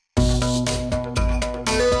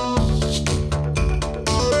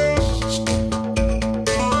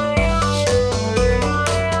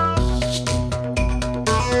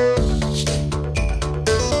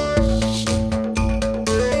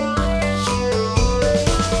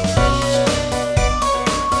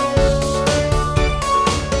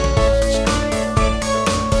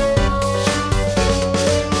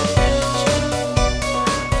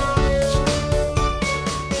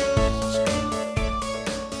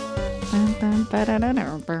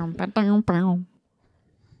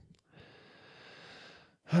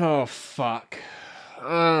Oh, fuck.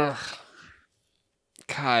 Ugh.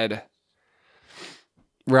 God.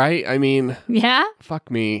 Right? I mean... Yeah? Fuck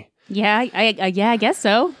me. Yeah, I guess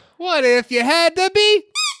so. What if you had to be?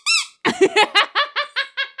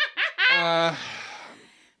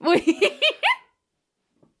 What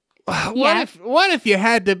if you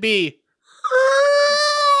had to be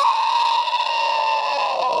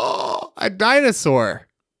a dinosaur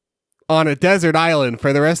on a desert island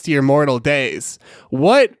for the rest of your mortal days?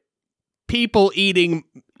 What people-eating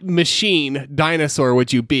machine dinosaur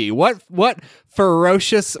would you be? What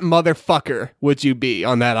ferocious motherfucker would you be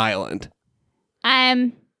on that island?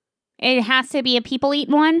 It has to be a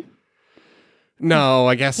people-eating one. No,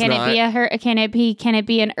 I guess not. Can it be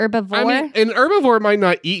an herbivore? I mean, an herbivore might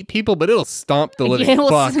not eat people, but it'll stomp the living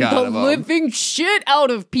fuck out of them. Living shit out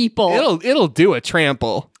of people. It'll do a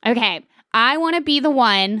trample. Okay, I want to be the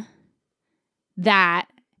one that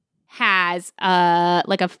has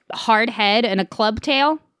like a hard head and a club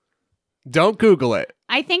tail. Don't Google it.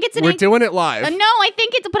 I think it's an. We're doing it live. No, I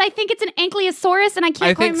think it's an Ankylosaurus, and I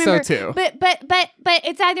can't quite remember. I think so too. But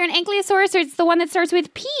it's either an Ankylosaurus or it's the one that starts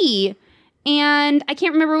with P. And I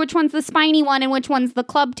can't remember which one's the spiny one and which one's the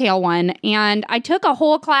club tail one. And I took a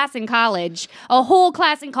whole class in college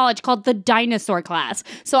called the dinosaur class.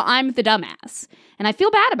 So I'm the dumbass. And I feel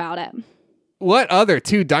bad about it. What other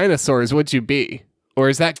two dinosaurs would you be? Or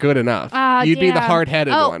is that good enough? You'd be the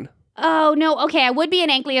hard-headed one. Oh, no. Okay, I would be an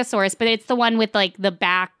Ankylosaurus, but it's the one with like the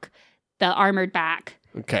armored back.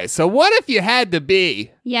 Okay, so what if you had to be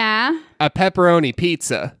a pepperoni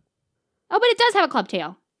pizza? Oh, but it does have a club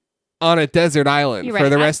tail. On a desert island for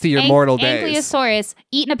the rest of your mortal days. Ankylosaurus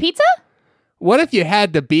eating a pizza? What if you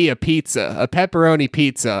had to be a pepperoni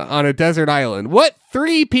pizza on a desert island? What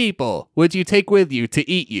 3 people would you take with you to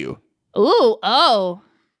eat you? Ooh, oh.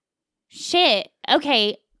 Shit.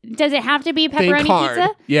 Okay. Does it have to be pepperoni pizza?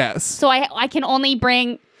 Yes. So I can only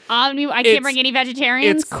bring... I can't bring any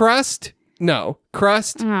vegetarians? It's crust,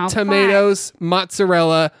 tomatoes,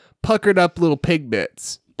 mozzarella, puckered up little pig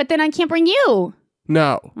bits. But then I can't bring you.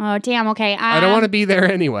 No. Oh, damn. Okay. I don't want to be there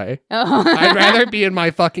anyway. I'd rather be in my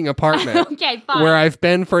fucking apartment. Okay, fine. Where I've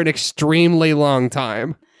been for an extremely long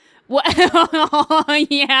time. What?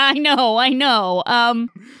 Yeah, I know. I'm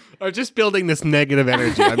just building this negative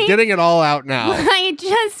energy. I'm getting it all out now.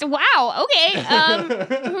 Wow. Okay.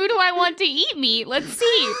 Who do I want to eat me? Let's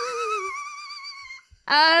see.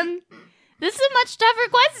 This is a much tougher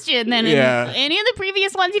question than any of the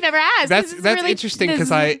previous ones you've ever asked. That's really interesting because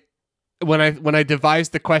when I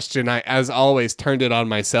devised the question, I, as always, turned it on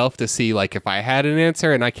myself to see like if I had an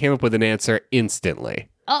answer, and I came up with an answer instantly.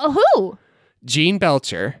 Who? Gene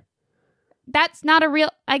Belcher. That's not a real...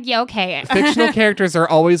 yeah, okay. Fictional characters are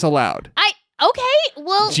always allowed. Okay,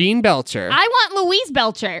 well... Gene Belcher. I want Louise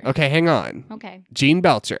Belcher. Okay, hang on. Okay. Gene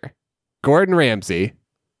Belcher, Gordon Ramsay,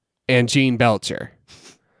 and Gene Belcher.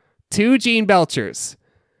 2 Gene Belchers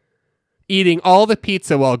eating all the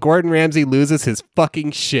pizza while Gordon Ramsay loses his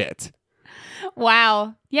fucking shit.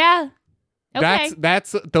 Wow. Yeah. Okay.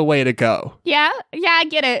 That's the way to go. Yeah, I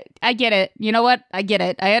get it. You know what? I get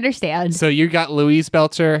it. I understand. So you got Louise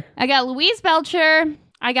Belcher? I got Louise Belcher.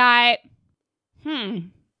 I got...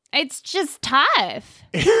 It's just tough.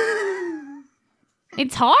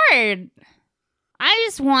 It's hard. I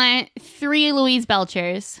just want 3 Louise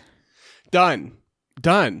Belchers. Done.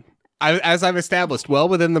 As I've established, well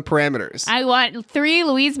within the parameters. I want 3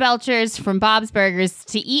 Louise Belchers from Bob's Burgers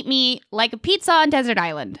to eat me like a pizza on Desert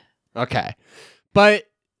Island. Okay. But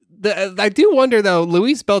I do wonder, though,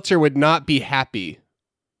 Louise Belcher would not be happy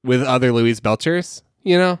with other Louise Belchers,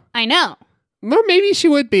 you know? I know. Or maybe she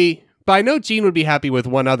would be. But I know Gene would be happy with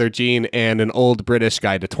one other Gene and an old British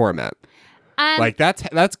guy to torment. Like,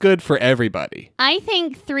 that's good for everybody. I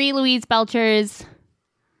think 3 Louise Belchers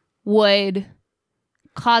would...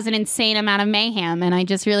 cause an insane amount of mayhem, and I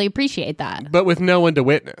just really appreciate that. But with no one to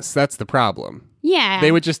witness, that's the problem. Yeah.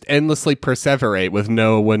 They would just endlessly perseverate with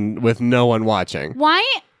no one watching. Why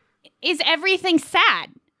is everything sad?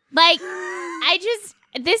 Like,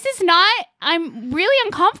 I'm really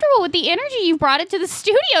uncomfortable with the energy you've brought into the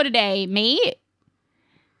studio today, mate.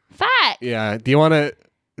 Fuck. Yeah. Do you want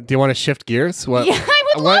to shift gears? What? Yeah, I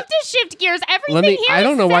would love to shift gears. Everything here I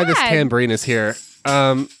don't is know why this sad. tambourine is here.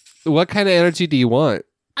 What kind of energy do you want?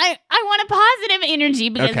 I want a positive energy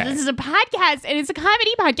because Okay. this is a podcast and it's a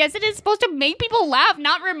comedy podcast and it's supposed to make people laugh,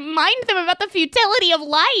 not remind them about the futility of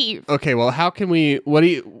life. Okay, well, how can we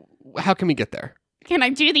get there? Can I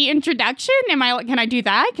do the introduction? Can I do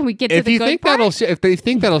that? Can we get to If the you good think part? if they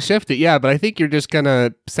think that'll shift it, yeah, but I think you're just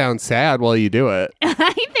gonna sound sad while you do it.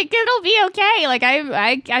 I think it'll be okay. Like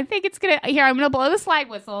I think it's gonna. Here, I'm gonna blow the slide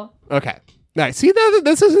whistle. Okay. Nice. See,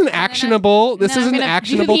 this is an actionable. This is I'm an gonna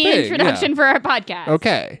actionable do the thing. introduction for our podcast. Yeah.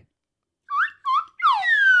 Okay.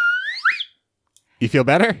 You feel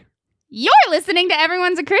better? You're listening to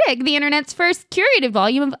Everyone's a Critic, the internet's first curated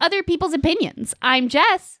volume of other people's opinions. I'm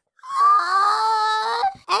Jess.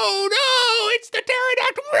 Oh no! It's the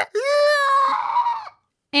pterodactyl.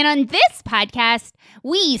 And on this podcast,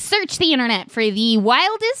 we search the internet for the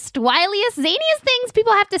wildest, wiliest, zaniest things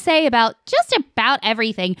people have to say about just about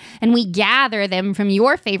everything. And we gather them from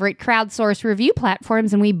your favorite crowdsourced review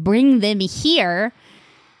platforms and we bring them here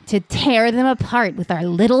to tear them apart with our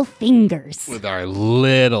little fingers. With our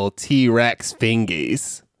little T-Rex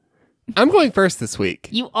fingies. I'm going first this week.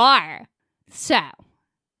 You are. So,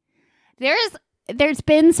 there's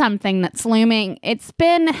been something that's looming. It's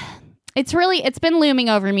been looming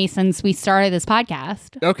over me since we started this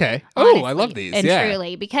podcast. Okay. Honestly, I love these. and yeah.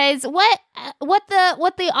 truly, because what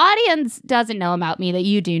the audience doesn't know about me that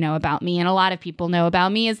you do know about me, and a lot of people know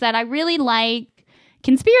about me, is that I really like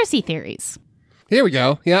conspiracy theories. Here we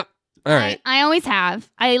go. Yep. All right. I always have.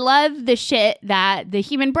 I love the shit that the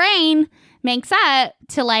human brain makes up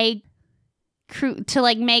to make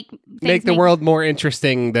Make the world more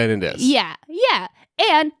interesting than it is. Yeah.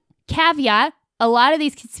 And caveat: a lot of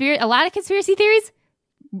conspiracy theories,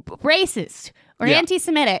 racist or Yeah.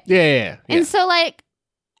 anti-Semitic. Yeah. And so, like,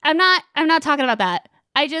 I'm not talking about that.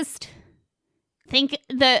 I just think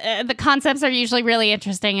the concepts are usually really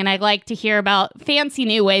interesting, and I like to hear about fancy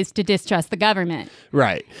new ways to distrust the government.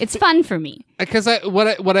 Right. It's fun for me. Because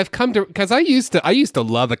I used to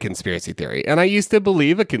love a conspiracy theory, and I used to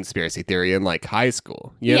believe a conspiracy theory in like high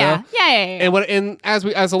school. You know? Yeah. And as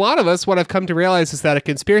a lot of us, what I've come to realize is that a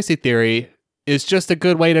conspiracy theory is just a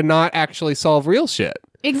good way to not actually solve real shit.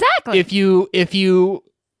 Exactly. If you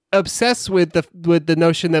obsess with the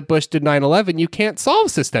notion that Bush did 9/11, you can't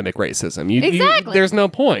solve systemic racism. Exactly. There's no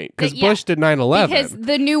point because Yeah. Bush did 9/11. Because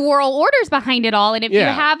the new world order's behind it all, and if you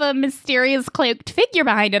Yeah. have a mysterious cloaked figure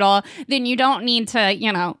behind it all, then you don't need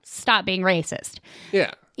to, stop being racist.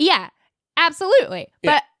 Yeah. Yeah, absolutely.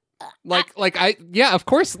 Yeah. But Of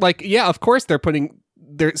course they're putting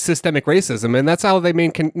their systemic racism, and that's how they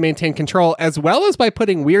maintain control, as well as by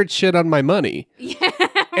putting weird shit on my money.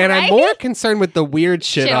 And I'm right? more concerned with the weird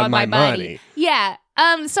shit on my money. Yeah.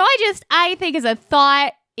 So I think as a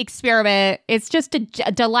thought experiment, it's just a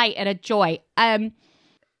delight and a joy.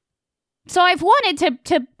 So I've wanted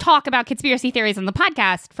to talk about conspiracy theories on the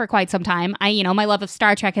podcast for quite some time. My love of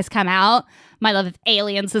Star Trek has come out. My love of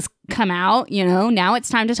aliens has come out. Now it's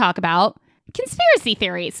time to talk about conspiracy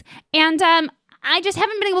theories. And I just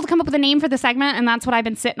haven't been able to come up with a name for the segment, and that's what I've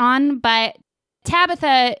been sitting on. But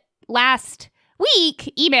Tabitha last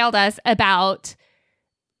week emailed us about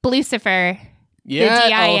Lucifer, Yeah. the Oh,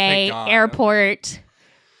 DIA thank God. airport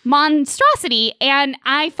monstrosity. And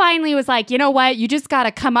I finally was like, you know what? You just got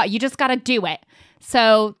to come up. You just got to do it.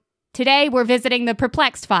 So today we're visiting the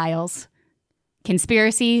Perplexed Files,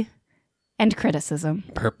 conspiracy and criticism.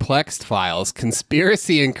 Perplexed Files,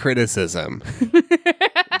 conspiracy and criticism.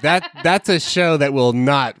 That's a show that will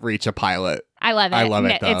not reach a pilot. I love it. I love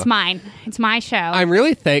it, though. It's mine. It's my show. I'm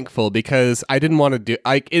really thankful because I didn't want to do.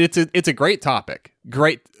 It's a great topic,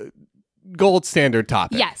 great gold standard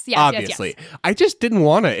topic. Yes, obviously. I just didn't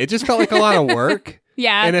want it. It just felt like a lot of work,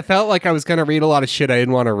 yeah. and it felt like I was going to read a lot of shit I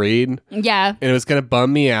didn't want to read, Yeah. and it was going to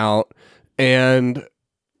bum me out. And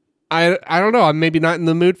I don't know. I'm maybe not in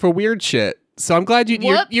the mood for weird shit. So I'm glad you're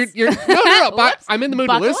no. But Whoops. I'm in the mood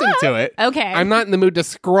Buckle to listen up. to it. Okay. I'm not in the mood to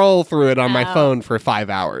scroll through it on my Oh. phone for 5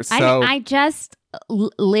 hours. So I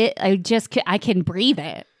can breathe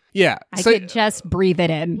it. yeah. I So could just breathe it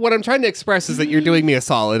in. what I'm trying to express is that you're doing me a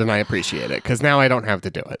solid, and I appreciate it because now I don't have to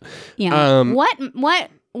do it. Yeah.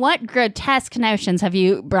 What grotesque notions have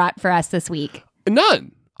you brought for us this week?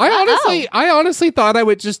 None. I honestly thought I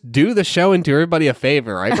would just do the show and do everybody a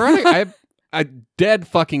favor. I brought a dead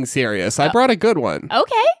fucking serious. I brought a good one.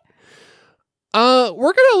 Okay.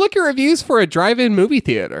 We're gonna look at reviews for a drive-in movie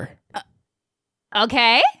theater.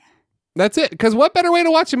 Okay. That's it. Because what better way to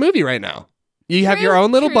watch a movie right now? You have True, your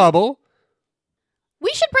own little true. bubble.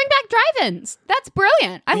 We should bring back drive-ins. That's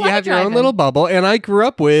brilliant. I You love have a your own drive-in. little bubble, and I grew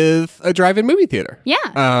up with a drive-in movie theater. Yeah.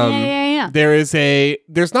 Yeah.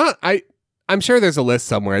 I'm sure there's a list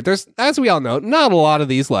somewhere. There's, as we all know, not a lot of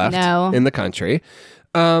these left No. in the country.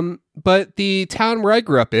 But the town where I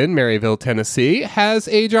grew up in, Maryville, Tennessee, has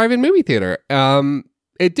a drive-in movie theater.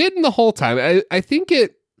 It didn't the whole time. I think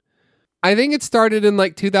it started in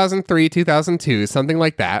like 2003, 2002, something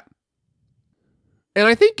like that. And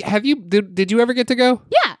I think, did you ever get to go?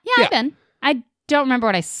 Yeah. Yeah. I've been. I don't remember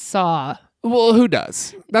what I saw. Well, who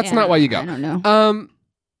does? That's Yeah, not why you go. I don't know. And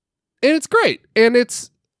it's great. And it's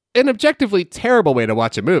an objectively terrible way to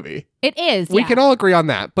watch a movie. It is. We yeah. can all agree on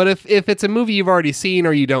that. But if it's a movie you've already seen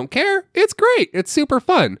or you don't care, it's great. It's super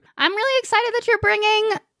fun. I'm really excited that you're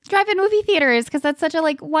bringing drive-in movie theaters because that's such a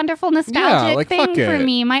like wonderful nostalgic like, thing fuck for it.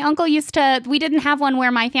 me. My uncle used to. We didn't have one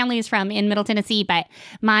where my family is from in Middle Tennessee, but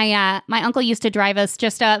my uncle used to drive us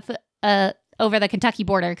just up over the Kentucky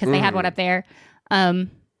border because they had one up there.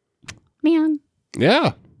 Man,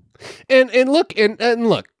 Yeah. And look,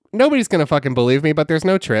 nobody's going to fucking believe me, but there's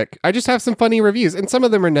no trick. I just have some funny reviews, and some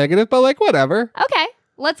of them are negative, but like, whatever. okay.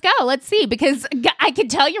 Let's go. Let's see. Because I can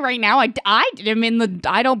tell you right now, I am in the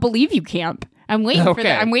I don't believe you camp. I'm waiting for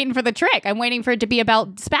Okay. I'm waiting for the trick. I'm waiting for it to be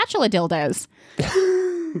about spatula dildos.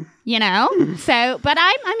 You know? So, but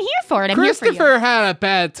I'm here for it. I'm here for you. Christopher had a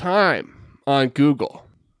bad time on Google.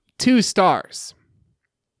 2 stars.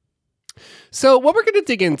 So what we're going to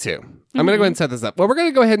dig into, I'm going to go ahead and set this up. What we're going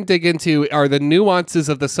to go ahead and dig into are the nuances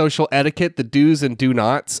of the social etiquette, the do's and do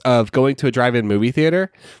nots of going to a drive-in movie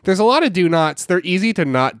theater. There's a lot of do nots. They're easy to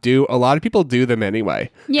not do. A lot of people do them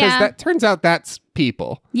anyway. Yeah. Because that turns out that's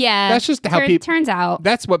people. Yeah. That's just how people... turns out.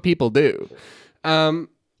 That's what people do.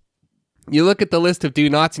 You look at the list of do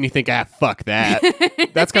nots and you think, fuck that.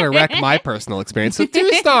 That's going to wreck my personal experience. So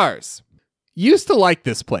 2 stars. Used to like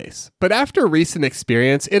this place, but after recent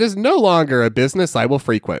experience, it is no longer a business I will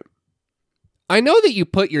frequent. I know that you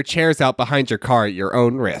put your chairs out behind your car at your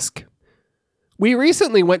own risk. We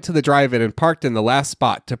recently went to the drive-in and parked in the last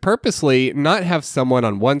spot to purposely not have someone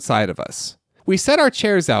on one side of us. We set our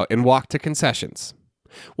chairs out and walked to concessions.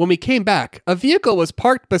 When we came back, a vehicle was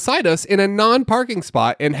parked beside us in a non-parking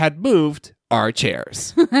spot and had moved our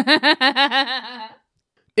chairs.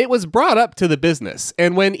 It was brought up to the business,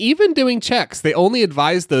 and when even doing checks, they only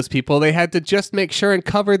advised those people they had to just make sure and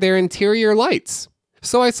cover their interior lights.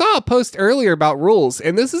 So I saw a post earlier about rules,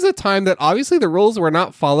 and this is a time that obviously the rules were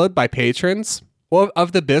not followed by patrons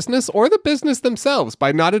of the business or the business themselves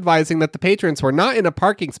by not advising that the patrons were not in a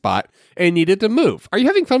parking spot and needed to move. Are you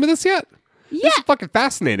having fun with this yet? Yeah. This is fucking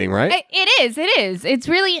fascinating, right? It is. It's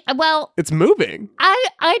really, well, It's moving.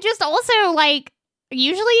 I just also like,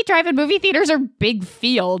 usually drive-in movie theaters are big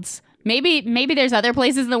fields. Maybe there's other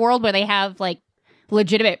places in the world where they have like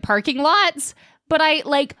legitimate parking lots, but I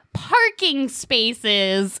like parking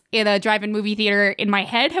spaces in a drive-in movie theater in my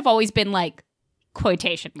head have always been like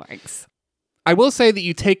quotation marks. I will say that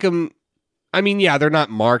you take them. I mean, yeah, they're not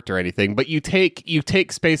marked or anything, but you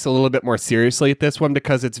take space a little bit more seriously at this one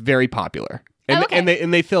because it's very popular, and Okay.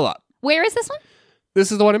 and they fill up. Where is this one?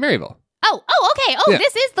 This is the one in Maryville. Oh, okay. Oh, Yeah.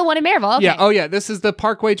 this is the one in Maryville. Okay. Yeah. Oh, yeah. This is the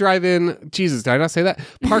Parkway Drive-In. Jesus, did I not say that?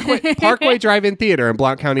 Parkway Drive-In Theater in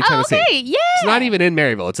Blount County, Oh, Tennessee. okay. Yeah. It's not even in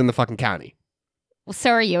Maryville. It's in the fucking county. Well,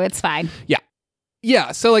 so are you. It's fine.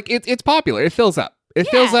 Yeah. So like it's popular. It fills up. It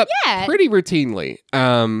fills up yeah. pretty routinely.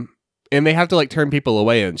 And they have to like turn people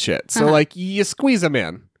away and shit. So like you squeeze them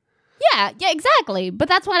in. Yeah, exactly. But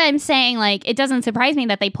that's what I'm saying. Like, it doesn't surprise me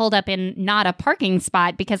that they pulled up in not a parking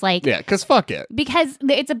spot because, like, Yeah, because fuck it. because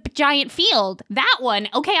it's a giant field. That one,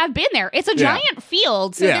 okay, I've been there. It's a Yeah. giant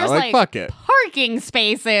field, so Yeah, there's like, fuck it. parking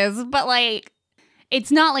spaces, but like,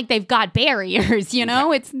 it's not like they've got barriers. You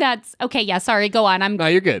know, that's okay. Yeah, sorry. Go on. No,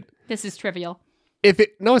 you're good. This is trivial.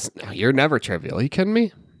 No, you're never trivial. Are you kidding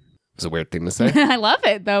me? It's a weird thing to say. I love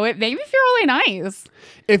it though. It made me feel really nice.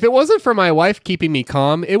 If it wasn't for my wife keeping me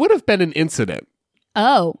calm, it would have been an incident.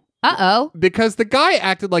 Oh. Uh-oh. Because the guy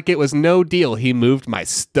acted like it was no deal. He moved my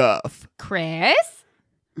stuff. Chris?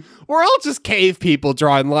 We're all just cave people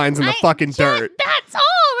drawing lines in the fucking dirt. That's all.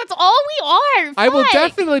 That's all we are. I will Fuck.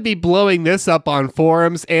 definitely be blowing this up on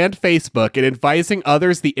forums and Facebook and advising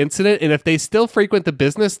others the incident, and if they still frequent the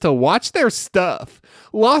business, to watch their stuff.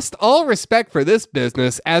 Lost all respect for this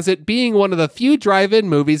business as it being one of the few drive-in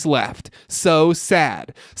movies left. So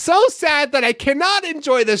sad. So sad that I cannot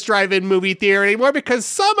enjoy this drive-in movie theater anymore because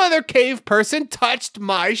some other cave person touched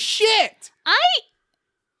my shit.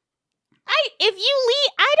 if you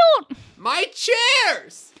leave, I don't. My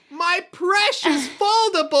chairs! My my precious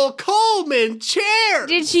foldable Coleman chairs!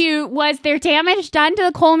 Was there damage done to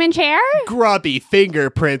the Coleman chair? Grubby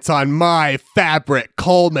fingerprints on my fabric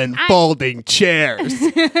Coleman folding chairs.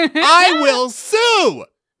 I will sue!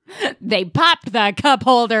 They popped the cup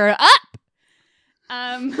holder up.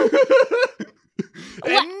 And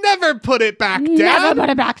never put it back down. Never put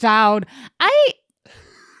it back down.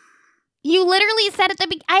 You literally said at the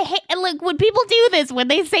beginning, I hate, like, when people do this, when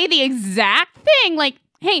they say the exact thing, like,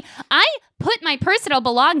 hey, I put my personal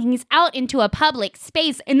belongings out into a public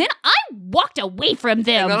space, and then I walked away from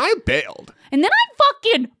them. And then I bailed. And then I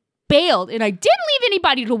fucking bailed, and I didn't leave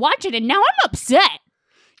anybody to watch it, and now I'm upset.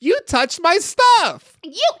 You touched my stuff.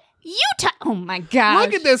 Oh my gosh.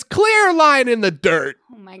 Look at this clear line in the dirt.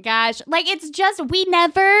 Oh my gosh. Like, it's just, we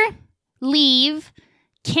never leave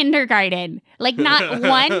kindergarten. Like, not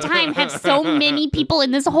one time have so many people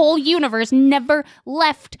in this whole universe never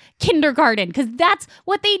left kindergarten, because that's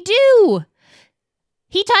what they do.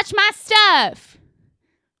 He touched my stuff.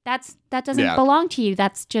 That doesn't belong to you.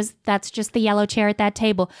 That's just the yellow chair at that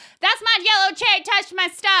table. That's my yellow chair. Touched my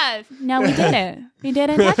stuff. No, we didn't. We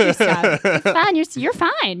didn't touch your stuff. It's fine. You're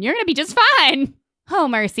fine. You're gonna be just fine. Oh,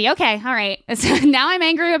 mercy. Okay. All right. So now I'm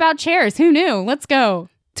angry about chairs. Who knew? Let's go.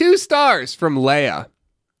 2 stars from Leia.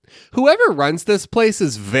 Whoever runs this place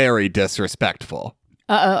is very disrespectful.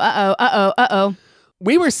 Uh-oh.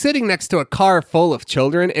 We were sitting next to a car full of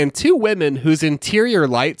children and 2 women whose interior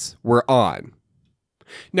lights were on.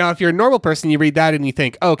 Now, if you're a normal person, you read that and you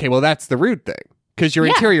think, okay, well, that's the rude thing. Because your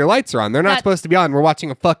interior lights are on. They're not supposed to be on. We're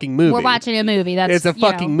watching a fucking movie. We're watching a movie. It's a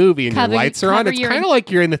fucking movie and your lights are on. It's kind of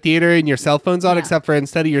like you're in the theater and your cell phone's on, except for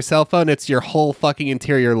instead of your cell phone, it's your whole fucking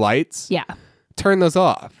interior lights. Yeah. Turn those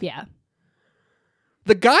off. Yeah.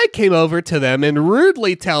 The guy came over to them and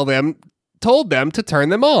rudely told them to turn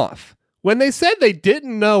them off when they said they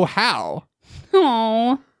didn't know how.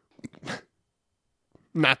 Oh.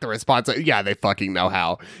 Not the response. Yeah, they fucking know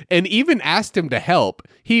how. And even asked him to help.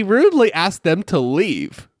 He rudely asked them to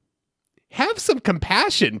leave. Have some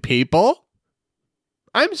compassion, people.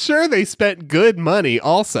 I'm sure they spent good money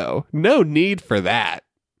also. No need for that.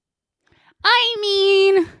 I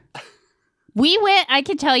mean, we went, I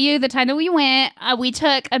can tell you the time that we went, we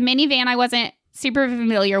took a minivan I wasn't super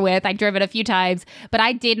familiar with. I drove it a few times, but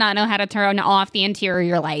I did not know how to turn off the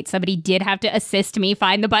interior lights. Somebody did have to assist me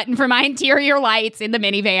find the button for my interior lights in the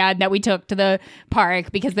minivan that we took to the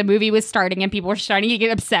park because the movie was starting and people were starting to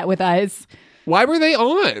get upset with us. Why were they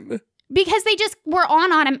on? Because they just were on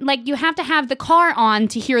them. Like, you have to have the car on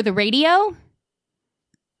to hear the radio.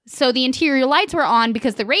 So the interior lights were on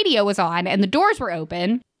because the radio was on and the doors were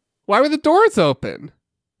open. Why were the doors open?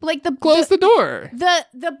 Like, close the door.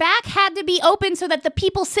 The back had to be open so that the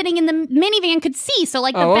people sitting in the minivan could see. So,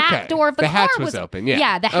 like, the back door of the car hatch was open.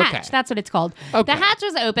 Yeah, the hatch. Okay. That's what it's called. Okay. The hatch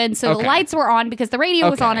was open, so the lights were on because the radio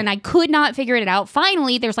was on, and I could not figure it out.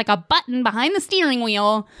 Finally, there's like a button behind the steering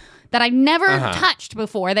wheel that I never touched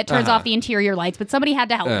before that turns off the interior lights, but somebody had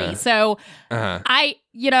to help me. So I,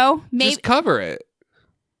 maybe just cover it.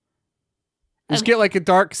 Just get like a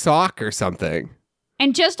dark sock or something.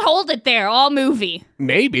 And just hold it there all movie.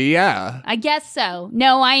 Maybe, yeah. I guess so.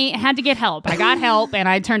 No, I had to get help. I got help and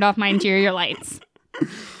I turned off my interior lights.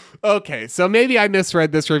 Okay, so maybe I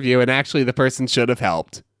misread this review and actually the person should have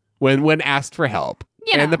helped when asked for help.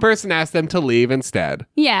 And the person asked them to leave instead.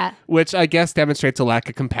 Yeah. Which I guess demonstrates a lack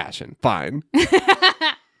of compassion. Fine.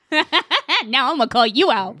 Now I'm going to call you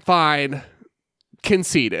out. Fine.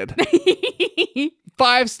 Conceded.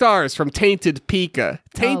 5 stars from Tainted Pika.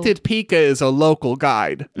 Tainted Pika is a local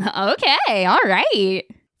guide. Okay, all right.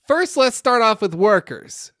 First, let's start off with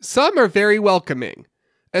workers. Some are very welcoming.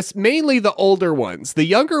 It's mainly the older ones. The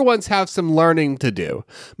younger ones have some learning to do.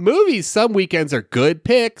 Movies some weekends are good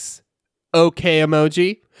picks. Okay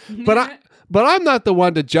emoji. But I'm not the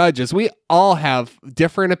one to judge, as we all have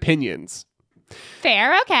different opinions.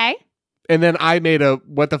 Fair, okay. And then I made a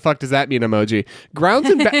what the fuck does that mean emoji. Grounds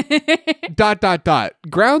and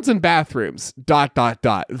grounds and bathrooms ...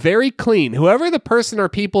 Very clean. Whoever the person or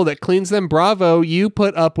people that cleans them, bravo, you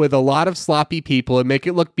put up with a lot of sloppy people and make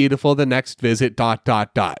it look beautiful the next visit ...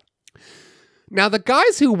 Now, the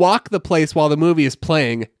guys who walk the place while the movie is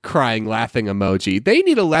playing, crying, laughing emoji, they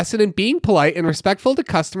need a lesson in being polite and respectful to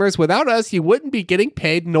customers. Without us, you wouldn't be getting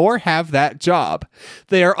paid nor have that job.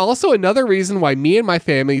 They are also another reason why me and my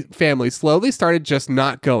family slowly started just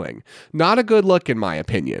not going. Not a good look, in my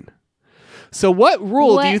opinion. So what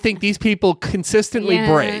rule do you think these people consistently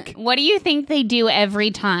break? What do you think they do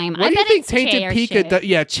every time? What do you think Tainted Pika does?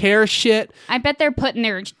 Yeah, chair shit. I bet they're putting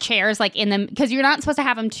their chairs like in them because you're not supposed to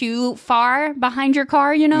have them too far behind your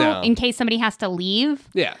car, in case somebody has to leave.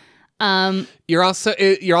 Yeah. You're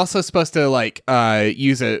also supposed to like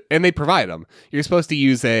use it, and they provide them. You're supposed to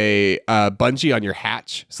use a bungee on your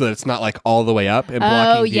hatch so that it's not like all the way up and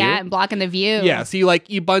blocking view. And blocking the view. Yeah, so you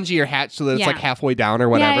bungee your hatch so that it's like halfway down or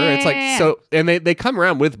whatever. It's like so, and they come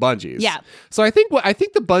around with bungees. Yeah. So I think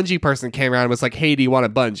the bungee person came around and was like, "Hey, do you want a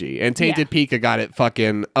bungee?" And Tainted Pika got it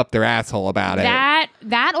fucking up their asshole about it.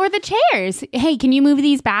 That or the chairs. Hey, can you move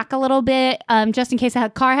these back a little bit, just in case a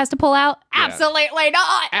car has to pull out? Yeah. Absolutely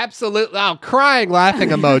not. Absolutely. Oh, crying laughing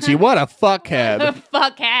emoji. What a fuckhead.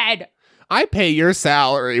 Fuckhead. I pay your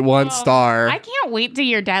salary 1 star. I can't wait till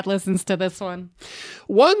your dad listens to this one.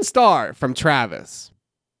 1 star from Travis.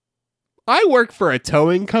 I work for a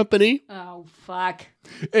towing company. Oh, fuck.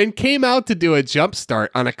 And came out to do a jump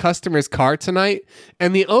start on a customer's car tonight,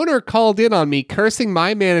 and the owner called in on me cursing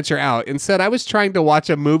my manager out and said I was trying to watch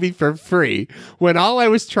a movie for free when all I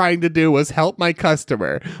was trying to do was help my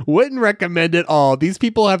customer. Wouldn't recommend it all. These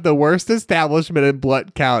people have the worst establishment in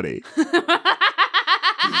Blount County.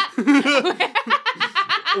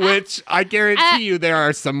 Which I guarantee you there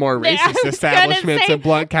are some more racist establishments in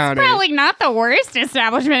Blount County. Probably not the worst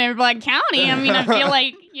establishment in Blount County. I mean, I feel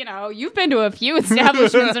like, you've been to a few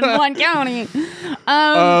establishments in Blount County.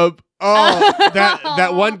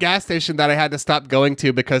 That one gas station that I had to stop going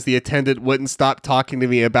to because the attendant wouldn't stop talking to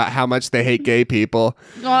me about how much they hate gay people.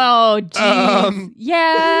 Oh, jeez.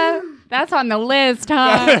 Yeah. That's on the list,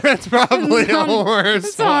 huh? That's probably a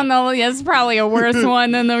worse one. It's probably a worse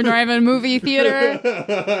one than the drive-in movie theater.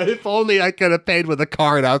 If only I could have paid with a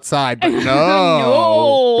card outside, but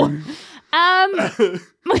no. No.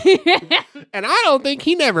 And I don't think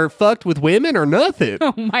he never fucked with women or nothing.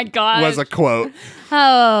 Oh my God. Was a quote.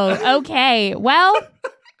 Oh, okay. Well,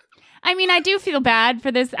 I mean, I do feel bad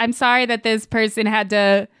for this. I'm sorry that this person had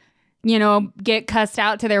to, get cussed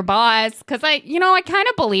out to their boss. Because I kind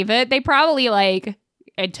of believe it. They probably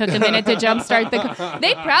it took a minute to jumpstart they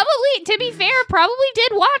probably, to be fair, probably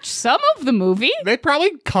did watch some of the movie. They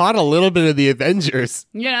probably caught a little bit of the Avengers.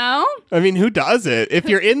 I mean, who does it? If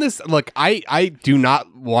you're in this, look, I do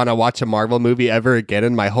not want to watch a Marvel movie ever again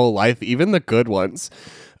in my whole life, even the good ones.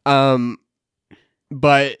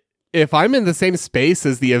 But if I'm in the same space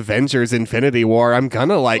as the Avengers Infinity War, I'm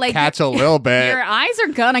gonna catch a little bit. Your eyes are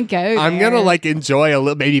gonna go I'm there. gonna enjoy a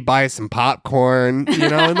little, maybe buy some popcorn,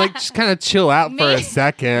 and just kind of chill out for a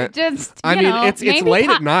second. I mean, it's late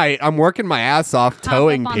at night. I'm working my ass off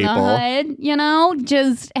towing up on people. The hood,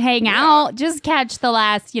 just hang out, just catch the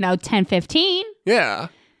last 10, 15. Yeah.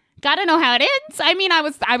 Gotta know how it ends. I mean, I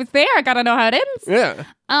was there. I gotta know how it ends. Yeah.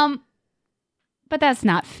 But that's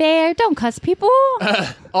not fair. Don't cuss people.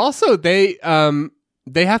 Also, they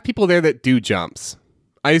have people there that do jumps.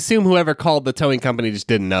 I assume whoever called the towing company just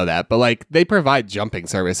didn't know that, but they provide jumping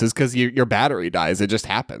services because your battery dies. It just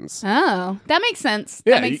happens. Oh, that makes sense.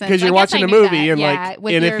 Yeah, because you're watching a movie and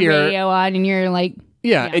with and your if you're radio on and you're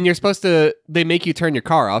and you're supposed to. They make you turn your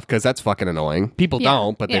car off because that's fucking annoying. People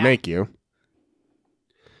don't, but they make you.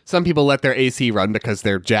 Some people let their AC run because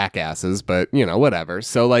they're jackasses, but, whatever.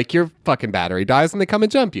 So, your fucking battery dies and they come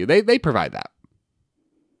and jump you. They provide that.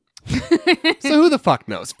 So who the fuck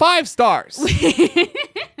knows? 5 stars.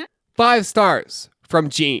 5 stars from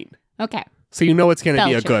Gene. Okay. So you know it's going to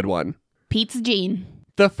be a Belcher. good one. Pizza Gene.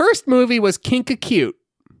 The first movie was Kinka-Cute,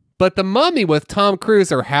 but The Mummy with Tom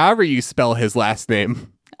Cruise, or however you spell his last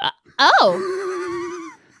name. Oh.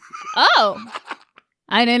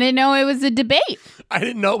 I didn't know it was a debate. I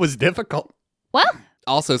didn't know it was difficult. Well,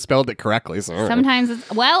 Also spelled it correctly. So sometimes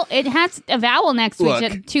it has a vowel next to each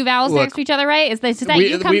other. 2 vowels next to each other, right? Is that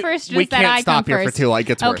you come first, or is that I come first? We can't stop here for too long. It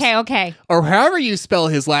gets worse. Okay. Or however you spell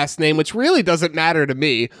his last name, which really doesn't matter to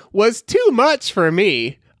me, was too much for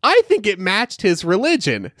me. I think it matched his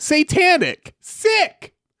religion. Satanic.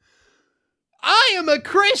 Sick. I am a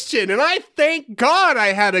Christian, and I thank God I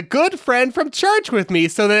had a good friend from church with me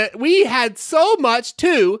so that we had so much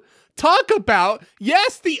to talk about.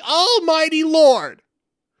 Yes, the Almighty Lord.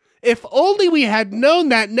 If only we had known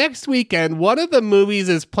that next weekend one of the movies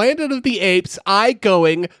is Planet of the Apes,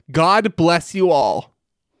 God bless you all.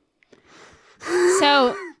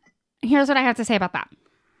 So, here's what I have to say about that.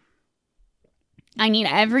 I need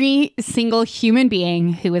every single human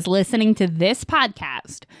being who is listening to this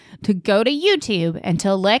podcast to go to YouTube and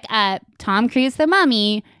to look up Tom Cruise the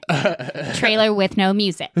Mummy trailer with no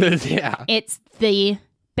music. Yeah. It's the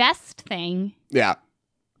best thing. Yeah.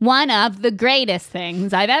 One of the greatest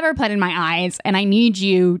things I've ever put in my eyes, and I need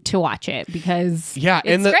you to watch it because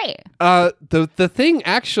it's great. The thing,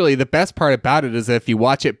 actually, the best part about it is that if you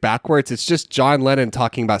watch it backwards, it's just John Lennon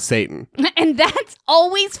talking about Satan. And that's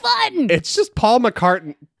always fun. It's just Paul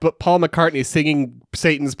McCartney Paul McCartney singing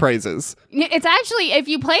Satan's praises. It's actually, if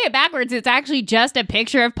you play it backwards, it's actually just a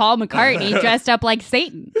picture of Paul McCartney dressed up like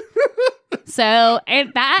Satan. So,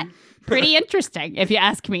 and that pretty interesting, if you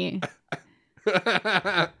ask me.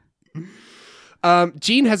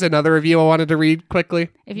 Gene has another review I wanted to read quickly.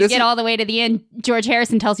 If you get all the way to the end, George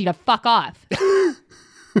Harrison tells you to fuck off.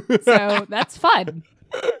 So that's fun.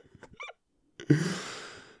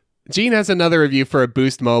 Gene has another review for a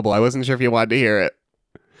Boost Mobile. I wasn't sure if you wanted to hear it.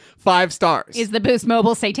 5 stars. Is the Boost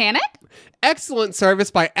Mobile satanic? Excellent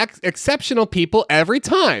service by exceptional people every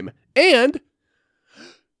time. And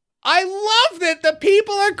I love that the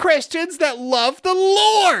people are Christians that love the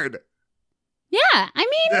Lord. Yeah,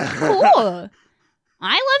 I mean, cool.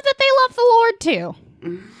 I love that they love the Lord too.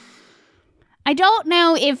 I don't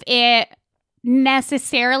know if it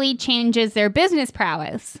necessarily changes their business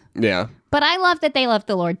prowess. Yeah. But I love that they love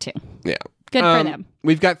the Lord too. Yeah. Good for them.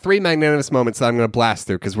 We've got 3 magnanimous moments that I'm going to blast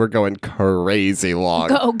through because we're going crazy long.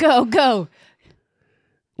 Go.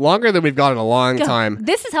 Longer than we've gone in a long time.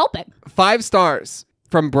 This is helping. 5 stars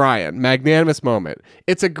from Brian. Magnanimous moment.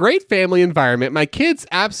 It's a great family environment. My kids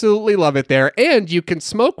absolutely love it there. And you can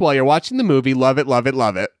smoke while you're watching the movie. Love it, love it,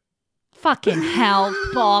 love it. Fucking hell,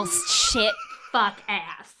 balls, shit, fuck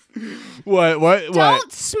ass. What?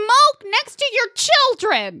 Don't smoke next to your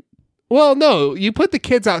children. Well, no. You put the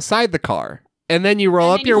kids outside the car. And then you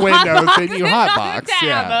roll up your windows and you hotbox.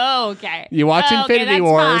 Yeah. Oh, okay. You watch Infinity that's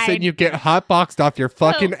Wars fine. and you get hotboxed off your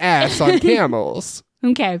fucking ass on camels.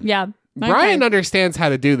 Okay, yeah. Brian understands how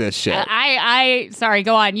to do this shit. Sorry,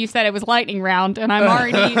 go on. You said it was lightning round, and I'm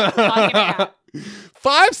already fucking out.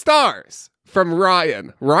 5 stars from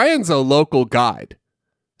Ryan. Ryan's a local guide.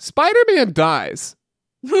 Spider-Man dies.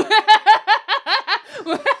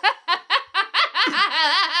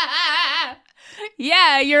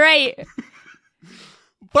 Yeah, you're right.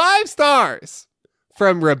 5 stars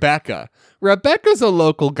from Rebecca. Rebecca's a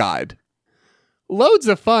local guide. Loads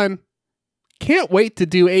of fun. Can't wait to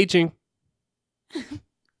do aging.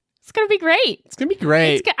 It's gonna be great. It's gonna be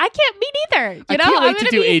great. I can't. Me neither. I can't wait to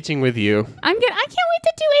do aging with you. I can't wait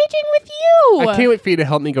to do aging with you. I can't wait for you to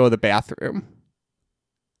help me go to the bathroom.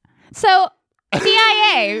 So,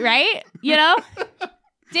 DIA, right? You know,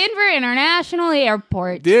 Denver International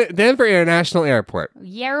Airport. Denver International Airport.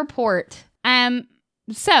 Airport.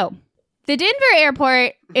 So the Denver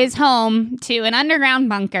airport is home to an underground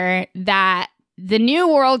bunker that the New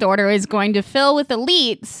World Order is going to fill with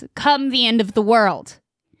elites come the end of the world.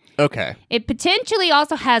 Okay. It potentially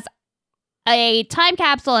also has a time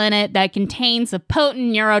capsule in it that contains a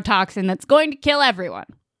potent neurotoxin that's going to kill everyone.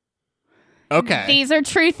 Okay. These are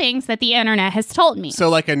true things that the internet has told me. So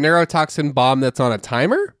like a neurotoxin bomb that's on a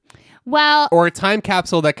timer? Well, or a time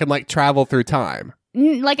capsule that can like travel through time?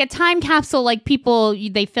 Like a time capsule, like people,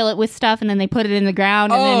 they fill it with stuff and then they put it in the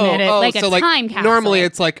ground and then like so a time capsule. Normally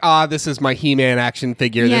it's like, this is my He-Man action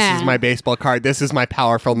figure. Yeah. This is my baseball card. This is my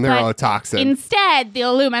powerful neurotoxin. Instead, the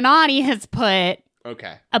Illuminati has put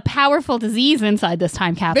a powerful disease inside this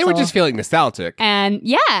time capsule. They were just feeling nostalgic. And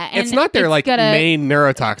yeah. And it's not their main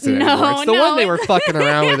neurotoxin anymore. It's the one they were fucking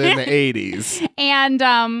around with in the 80s.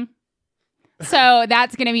 And so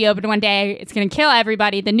that's going to be open one day. It's going to kill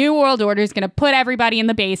everybody. The New World Order is going to put everybody in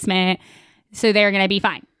the basement. So they're going to be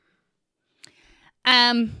fine.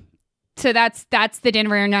 So that's the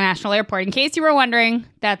Denver International Airport. In case you were wondering,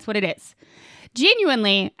 that's what it is.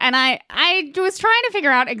 Genuinely, and I was trying to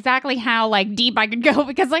figure out exactly how like deep I could go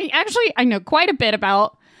because I know quite a bit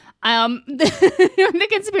about the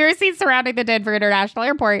conspiracy surrounding the Denver International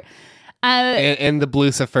Airport. And the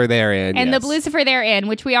Blucifer therein. And yes. the Blucifer therein,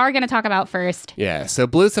 which we are going to talk about first. Yeah, so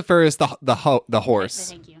Blucifer is the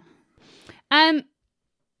horse. Thank you.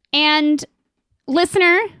 And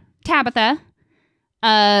listener Tabitha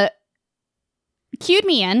cued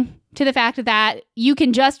me in to the fact that you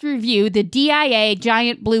can just review the DIA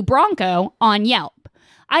Giant Blue Bronco on Yelp.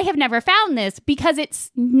 I have never found this because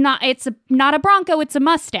it's not a Bronco, it's a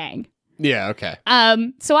Mustang. Yeah, okay.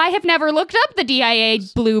 So I have never looked up the DIA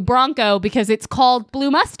Blue Bronco because it's called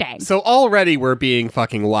Blue Mustang. So already we're being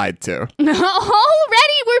fucking lied to.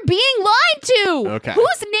 Already we're being lied to. Okay.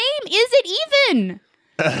 Whose name is it even?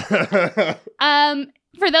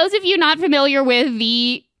 For those of you not familiar with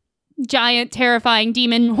the giant, terrifying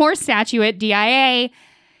demon horse statue at DIA,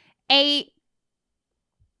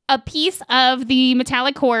 a piece of the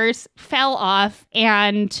metallic horse fell off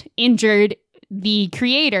and injured the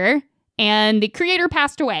creator, and the creator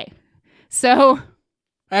passed away. So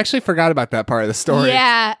I actually forgot about that part of the story.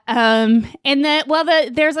 Yeah. And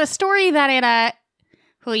there's a story that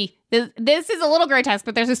This is a little grotesque,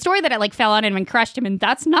 but there's a story that it fell on him and crushed him, and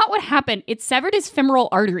that's not what happened. It severed his femoral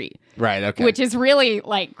artery. Right, okay. Which is really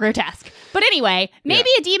grotesque. But anyway, maybe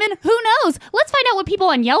a demon, who knows? Let's find out what people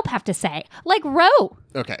on Yelp have to say. Like Ro.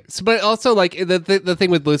 Okay. So, but also the thing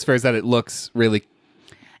with Lucifer is that it looks really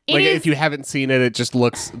if you haven't seen it, it just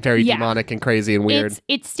looks very demonic and crazy and weird.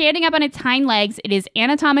 It's standing up on its hind legs. It is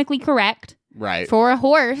anatomically correct. Right. For a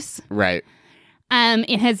horse. Right.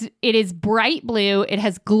 It is bright blue. It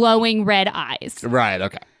has glowing red eyes. Right,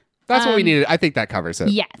 okay. That's what we needed. I think that covers it.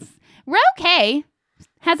 Yes. Ro K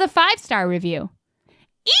has a 5-star review.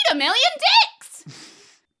 Eat a million dicks!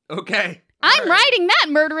 Okay. I'm riding that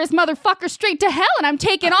murderous motherfucker straight to hell, and I'm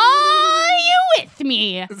taking all you with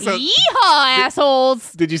me. So, yeehaw,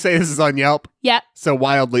 assholes. Did you say this is on Yelp? Yep. So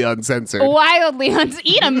wildly uncensored.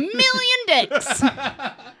 Eat a million dicks.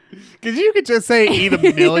 Because you could just say eat a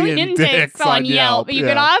million dicks on Yelp. You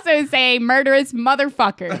could also say murderous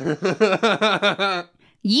motherfucker.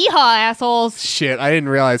 Yeehaw, assholes. Shit, I didn't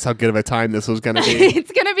realize how good of a time this was going to be.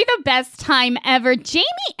 It's going to be the best time ever. Jamie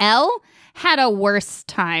L. had a worse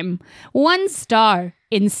time. 1 star.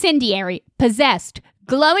 Incendiary. Possessed.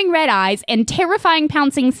 Glowing red eyes and terrifying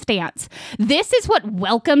pouncing stance. This is what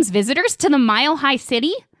welcomes visitors to the Mile High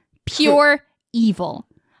City? Pure evil.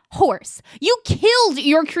 Horse, you killed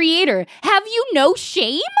your creator. Have you no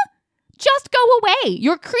shame? Just go away.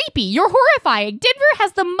 You're creepy. You're horrifying. Denver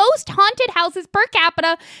has the most haunted houses per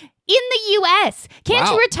capita in the U.S. Can't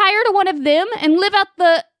you retire to one of them and live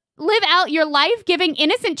out your life giving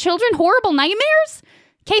innocent children horrible nightmares?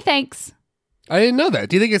 Okay, thanks. I didn't know that.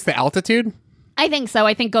 Do you think it's the altitude? I think so.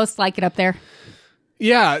 I think ghosts like it up there.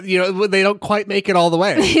 Yeah, they don't quite make it all the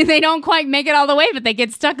way. They don't quite make it all the way, but they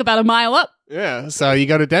get stuck about a mile up. Yeah, so you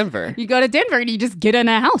go to Denver. You go to Denver and you just get in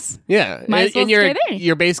a house. Yeah, Might as well stay there.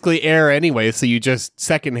 You're basically air anyway, so you just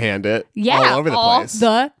secondhand it all over the place.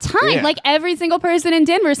 All the time. Yeah. Like every single person in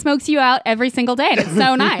Denver smokes you out every single day, and it's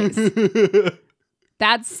so nice.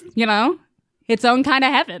 That's, its own kind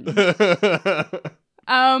of heaven.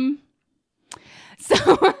 So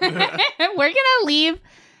we're going to leave.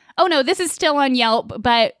 Oh, no, this is still on Yelp,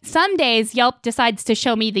 but some days Yelp decides to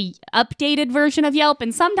show me the updated version of Yelp,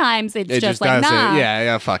 and sometimes it's just like, nah.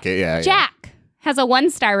 Yeah, fuck it, yeah. Jack has a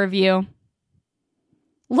 1-star review.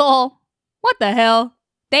 Lol. What the hell?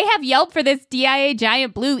 They have Yelp for this DIA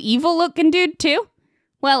giant blue evil looking dude, too?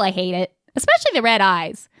 Well, I hate it. Especially the red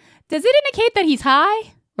eyes. Does it indicate that he's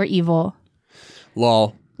high or evil?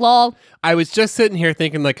 Lol. I was just sitting here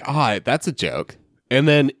thinking that's a joke. And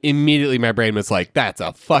then immediately my brain was like, that's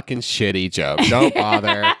a fucking shitty joke. Don't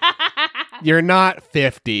bother. You're not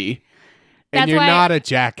 50. And you're not a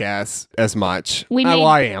jackass as much.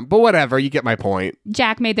 I am. But whatever. You get my point.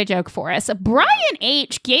 Jack made the joke for us. Brian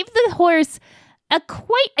H. gave the horse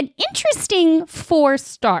quite an interesting 4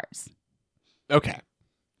 stars. Okay.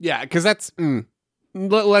 Yeah, because that's...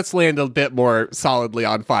 let's land a bit more solidly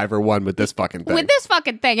on 5 or 1 with this fucking thing.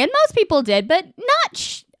 And most people did, but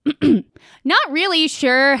not really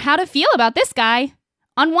sure how to feel about this guy.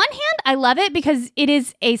 On one hand, I love it because it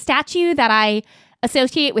is a statue that I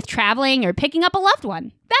associate with traveling or picking up a loved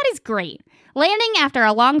one. That is great. Landing after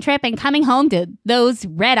a long trip and coming home to those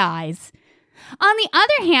red eyes. On the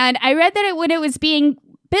other hand, I read that when it was being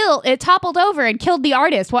built, it toppled over and killed the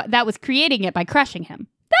artist that was creating it by crushing him.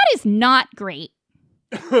 That is not great.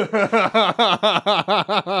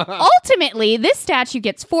 Ultimately, this statue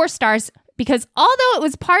gets 4 stars because although it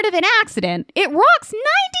was part of an accident, it rocks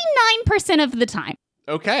 99% of the time.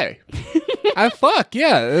 Okay. Fuck,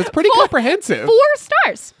 yeah. It's pretty comprehensive. 4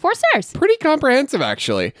 stars. 4 stars. Pretty comprehensive,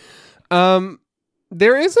 actually.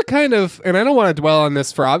 There is a kind of, and I don't want to dwell on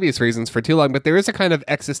this for obvious reasons for too long, but there is a kind of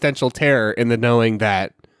existential terror in the knowing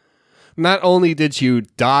that not only did you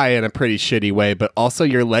die in a pretty shitty way, but also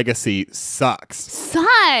your legacy sucks.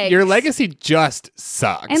 Your legacy just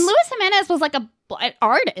sucks. And Luis Jimenez was like an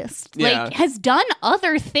artist. Yeah. Has done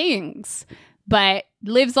other things, but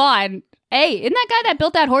lives on. Hey, isn't that guy that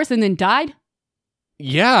built that horse and then died?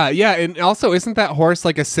 Yeah. And also, isn't that horse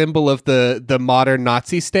like a symbol of the modern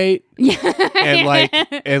Nazi state? Yeah. and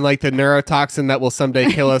like the neurotoxin that will someday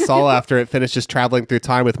kill us all after it finishes traveling through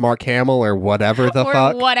time with Mark Hamill or whatever the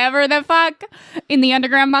fuck. Whatever the fuck. In the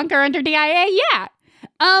underground bunker under DIA, yeah.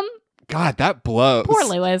 God, that blows. Poor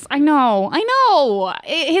Lewis. I know.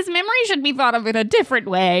 His memory should be thought of in a different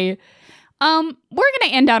way. We're going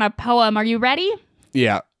to end on a poem. Are you ready?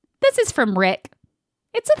 Yeah. This is from Rick.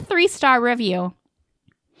 It's a 3-star review.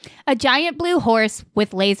 A giant blue horse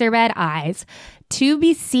with laser red eyes, to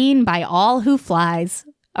be seen by all who flies.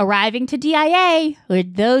 Arriving to DIA, or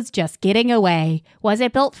those just getting away. Was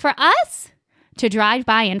it built for us? To drive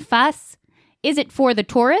by and fuss? Is it for the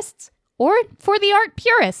tourists or for the art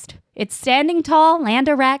purist? It's standing tall, land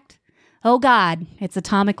erect. Oh God, it's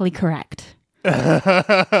atomically correct.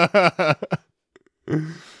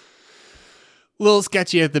 Little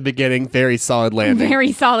sketchy at the beginning, very solid landing.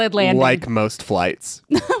 Very solid landing. Like most flights.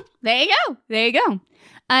 There you go.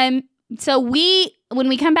 So when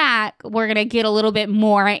we come back, we're gonna get a little bit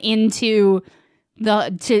more into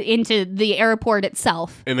the airport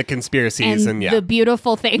itself And the conspiracies and the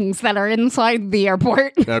beautiful things that are inside the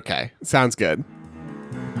airport. Okay, sounds good.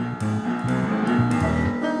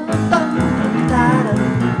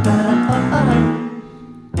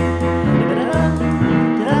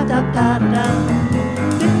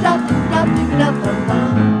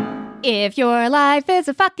 If your life is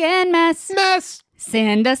a fucking mess,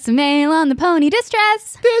 send us a mail on the pony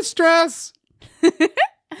distress.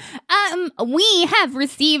 We have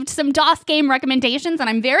received some DOS game recommendations, and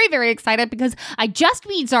I'm very, very excited because I just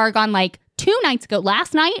beat Zargon like 2 nights ago.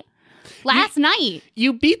 Last night.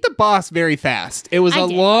 You beat the boss very fast. It was I a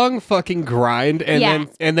did. long fucking grind, and Yeah.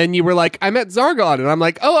 then you were like, I'm at Zargon, and I'm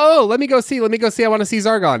like, oh, let me go see, I want to see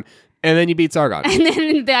Zargon. And then you beat Zargon.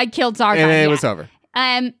 And then I killed Zargon. And then it yeah. was over.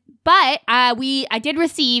 But I did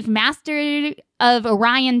receive Master of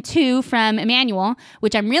Orion 2 from Emmanuel,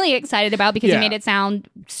 which I'm really excited about because Yeah. he made it sound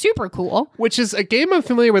super cool. Which is a game I'm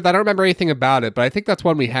familiar with. I don't remember anything about it, but I think that's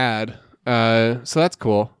one we had. So that's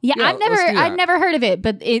cool. Yeah, let's do I've that. never heard of it,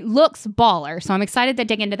 but it looks baller. So I'm excited to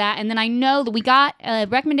dig into that. And then I know that we got a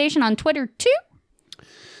recommendation on Twitter too.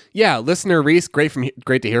 Yeah, listener Reese, great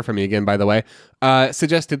to hear from you again, by the way.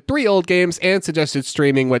 Suggested 3 old games and suggested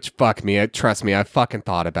streaming, which fuck me, trust me, I've fucking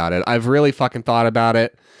thought about it. I've really fucking thought about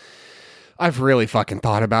it.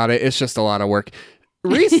 It's just a lot of work.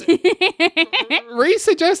 Reese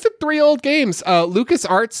suggested 3 old games.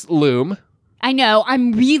 LucasArts Loom. I know.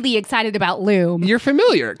 I'm really excited about Loom. You're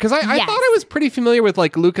familiar, because I Yes. thought I was pretty familiar with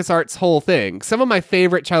like LucasArts' whole thing. Some of my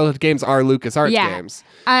favorite childhood games are LucasArts games.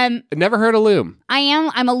 Never heard of Loom.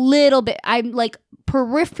 I'm a little bit. I'm like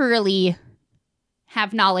peripherally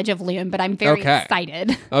have knowledge of Loom, but I'm very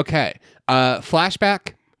excited. Okay.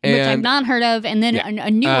 Flashback. And Which I've not heard of, and then a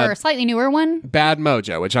newer, slightly newer one. Bad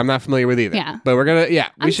Mojo, which I'm not familiar with either. Yeah. But we're gonna,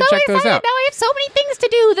 we should check those out. Now I have so many things to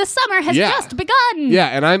do. The summer has just begun. Yeah,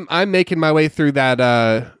 and I'm making my way through that.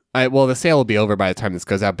 The sale will be over by the time this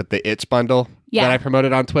goes out, but the itch bundle that I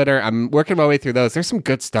promoted on Twitter, I'm working my way through those. There's some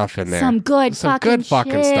good stuff in there. Some good fucking stuff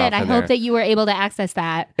shit. in I there. hope that you were able to access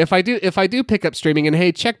that. If I do pick up streaming, and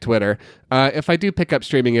hey, check Twitter. If I do pick up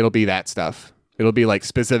streaming, it'll be that stuff. It'll be like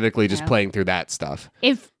specifically just playing through that stuff.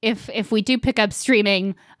 If we do pick up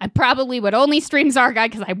streaming, I probably would only stream Zargon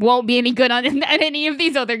because I won't be any good at any of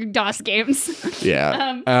these other DOS games.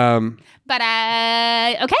 Yeah. But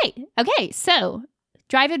okay. So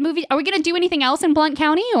drive-in movie. Are we gonna do anything else in Blount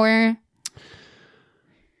County or?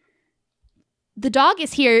 The dog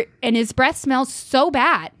is here and his breath smells so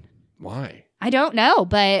bad. Why? I don't know,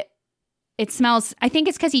 but it smells. I think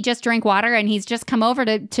it's because he just drank water and he's just come over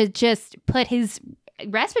to just put his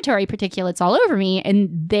respiratory particulates all over me, and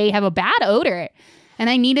they have a bad odor, and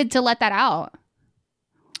I needed to let that out.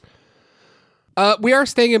 We are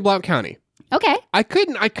staying in Blount County. Okay. I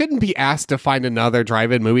couldn't be asked to find another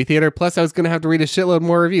drive-in movie theater. Plus, I was going to have to read a shitload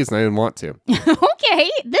more reviews, and I didn't want to. Okay.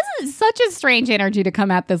 This is such a strange energy to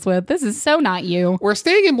come at this with. This is so not you. We're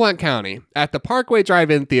staying in Blount County at the Parkway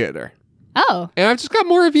Drive-In Theater. Oh. And I've just got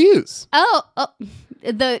more reviews. Oh.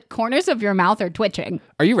 The corners of your mouth are twitching.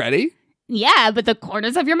 Are you ready? Yeah, but the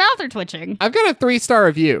corners of your mouth are twitching. I've got a 3-star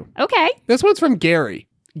review. Okay. This one's from Gary.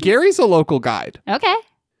 Gary's a local guide. Okay.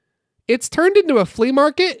 It's turned into a flea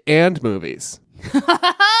market and movies.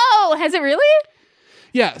 Oh, has it really?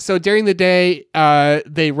 Yeah, so during the day,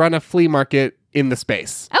 they run a flea market in the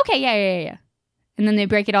space. Okay, yeah. And then they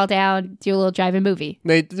break it all down, do a little drive-in movie.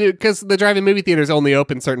 They do, because the drive-in movie theaters only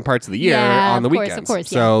open certain parts of the year on the weekends. Of course,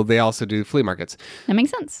 So they also do flea markets. That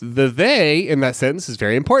makes sense. The they in that sentence is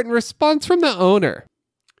very important. Response from the owner.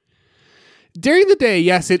 During the day,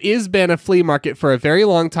 yes, it is been a flea market for a very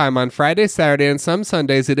long time. On Friday, Saturday, and some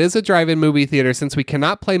Sundays, it is a drive-in movie theater. Since we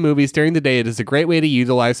cannot play movies during the day, it is a great way to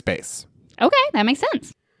utilize space. Okay, that makes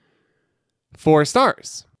sense. 4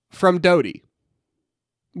 stars. From Dodie.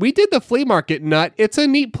 We did the flea market, Nut. It's a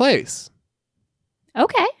neat place.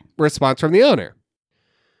 Okay. Response from the owner.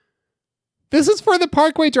 This is for the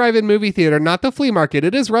Parkway Drive-In movie theater, not the flea market.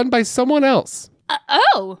 It is run by someone else.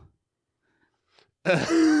 Oh,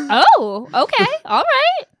 okay. All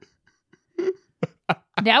right.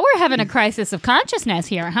 Now we're having a crisis of consciousness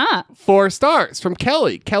here, huh? 4 stars from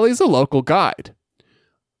Kelly. Kelly's a local guide.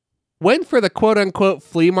 Went for the quote-unquote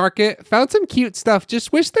flea market. Found some cute stuff.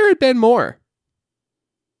 Just wish there had been more.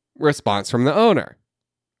 Response from the owner.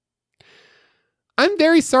 I'm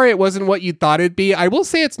very sorry it wasn't what you thought it'd be. I will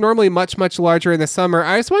say it's normally much, much larger in the summer.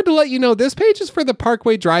 I just wanted to let you know this page is for the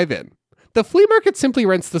Parkway Drive-In. The flea market simply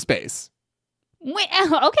rents the space. Wait,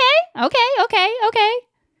 okay.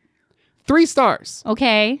 3 stars.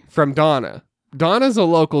 Okay. From Donna. Donna's a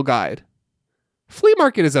local guide. Flea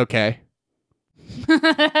market is okay.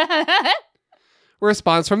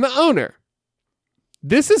 Response from the owner.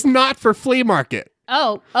 This is not for flea market.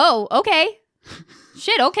 Oh, okay.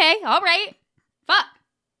 Shit, okay. All right. Fuck.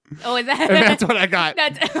 Oh, is that? And that's what I got. I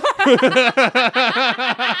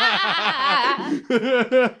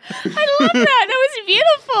love that. That was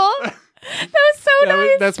beautiful. That was so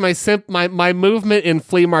nice. That's my movement in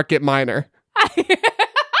flea market minor.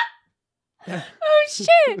 Oh,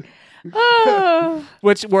 shit. Oh.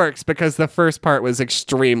 Which works because the first part was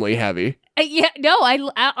extremely heavy. I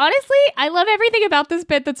honestly, I love everything about this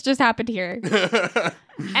bit that's just happened here.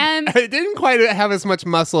 It didn't quite have as much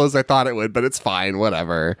muscle as I thought it would, but it's fine.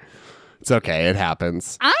 Whatever. It's okay. It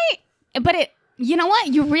happens. You know what?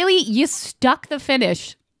 You stuck the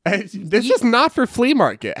finish. This is not for flea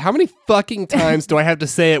market. How many fucking times do I have to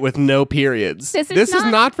say it with no periods? This is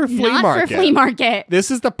not for flea market. For flea market. This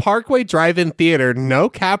is the Parkway Drive-In Theater. No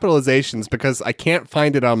capitalizations because I can't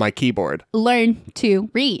find it on my keyboard. Learn to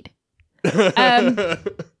read.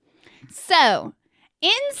 So,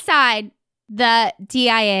 inside the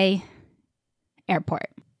DIA airport.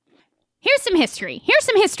 Here's some history.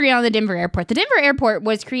 On the Denver airport. The Denver airport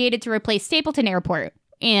was created to replace Stapleton Airport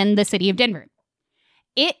in the city of Denver.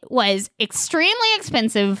 It was extremely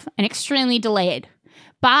expensive and extremely delayed.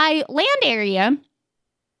 By land area,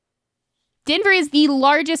 Denver is the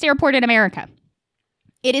largest airport in America.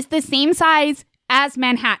 It is the same size as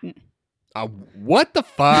Manhattan. What the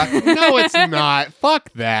fuck? No, it's not.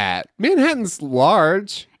 Fuck that. Manhattan's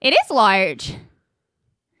large. It is large.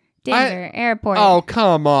 Denver airport. Oh,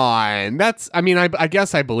 come on. I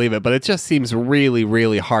guess I believe it, but it just seems really,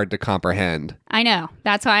 really hard to comprehend. I know.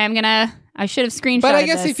 That's why I should have screenshotted But I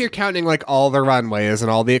guess this. if you're counting like all the runways and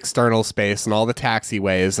all the external space and all the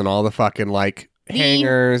taxiways and all the fucking like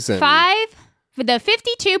hangars and the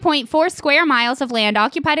 52.4 square miles of land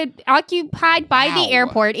occupied by the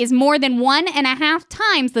airport is more than 1.5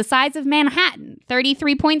 times the size of Manhattan,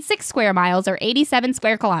 33.6 square miles or 87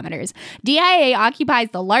 square kilometers. DIA occupies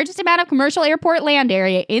the largest amount of commercial airport land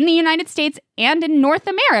area in the United States and in North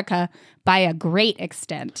America by a great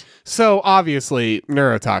extent. So obviously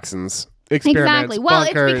neurotoxins. Experiments, exactly. Well,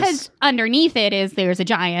 bunkers. It's because underneath there's a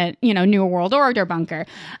giant, New World Order bunker.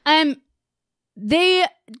 The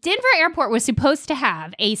Denver airport was supposed to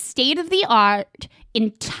have a state-of-the-art,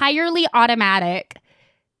 entirely automatic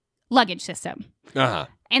luggage system. Uh-huh.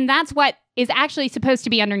 And that's what is actually supposed to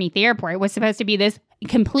be underneath the airport. It was supposed to be this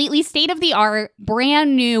completely state-of-the-art,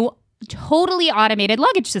 brand new, totally automated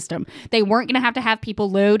luggage system. They weren't going to have people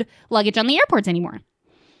load luggage on the airports anymore.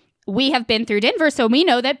 We have been through Denver, so we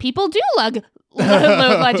know that people do load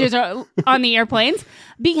luggage on the airplanes,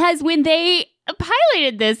 because when they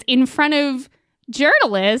piloted this in front of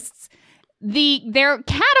journalists, their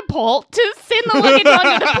catapult to send the luggage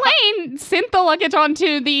onto the plane sent the luggage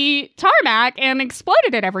onto the tarmac and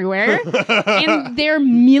exploded it everywhere. And their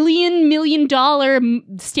 $1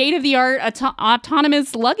 million state-of-the-art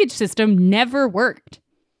autonomous luggage system never worked.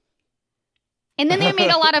 And then they made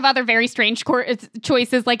a lot of other very strange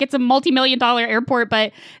choices. Like, it's a multi-million-dollar airport,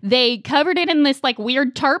 but they covered it in this, like,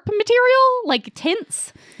 weird tarp material, like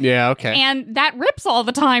tents. Yeah, okay. And that rips all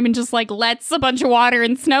the time and just, like, lets a bunch of water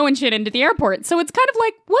and snow and shit into the airport. So it's kind of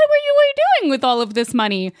like, what were you doing with all of this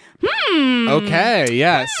money? Okay,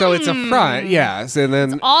 yeah. So it's a front, yes. And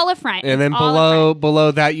then... It's all a front. And then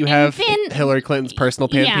below that you have Hillary Clinton's personal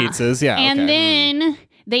pan pizzas. Yeah, and then...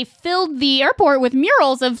 They filled the airport with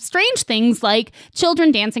murals of strange things like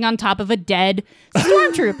children dancing on top of a dead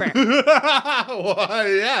stormtrooper. Well,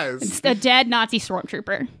 yes. It's a dead Nazi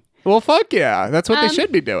stormtrooper. Well, fuck yeah. That's what they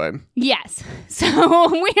should be doing. Yes. So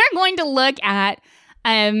we are going to look at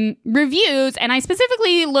reviews, and I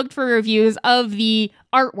specifically looked for reviews of the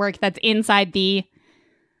artwork that's inside the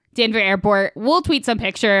Denver airport. We'll tweet some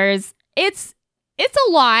pictures. It's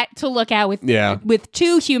a lot to look at with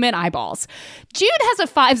 2 human eyeballs. Jude has a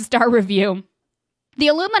 5-star review. The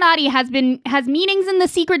Illuminati has meetings in the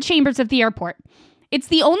secret chambers of the airport. It's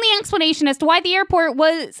the only explanation as to why the airport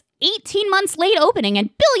was 18 months late opening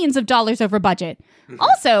and billions of dollars over budget.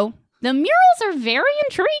 Also, the murals are very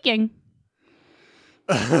intriguing.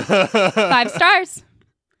 5 stars.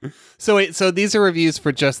 So these are reviews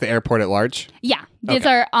for just the airport at large? Yeah. These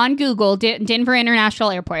are on Google, Denver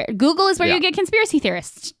International Airport. Google is where you get conspiracy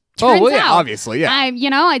theorists. Turns out, obviously, yeah.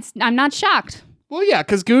 I'm not shocked. Well, yeah,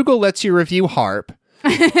 because Google lets you review HARP.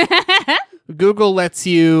 Google lets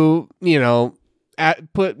you, make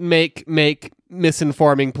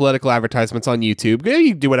misinforming political advertisements on YouTube. You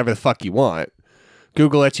can do whatever the fuck you want.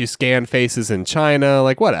 Google lets you scan faces in China,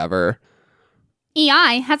 like whatever.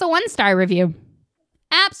 EI has a 1-star review.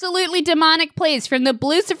 Absolutely demonic plays from the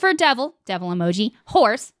Blucifer devil emoji,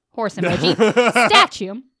 horse emoji,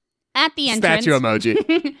 statue at the entrance. Statue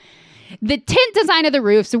emoji. The tint design of the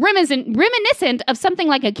roofs reminiscent of something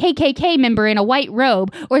like a KKK member in a white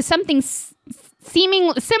robe or something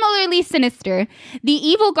seeming similarly sinister. The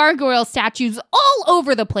evil gargoyle statues all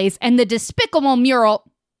over the place and the despicable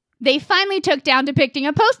mural they finally took down depicting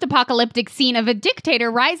a post-apocalyptic scene of a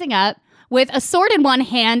dictator rising up with a sword in one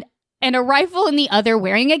hand and a rifle in the other,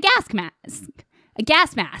 wearing a gas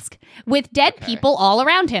mask with dead people all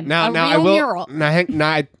around him. Mural.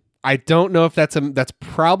 I don't know if that's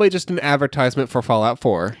probably just an advertisement for Fallout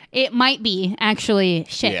 4. It might be, actually.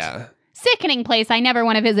 Shit. Yeah. Sickening place I never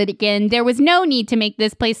want to visit again. There was no need to make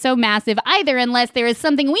this place so massive either, unless there is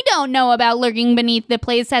something we don't know about lurking beneath the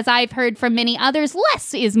place. As I've heard from many others,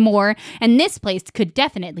 less is more, and this place could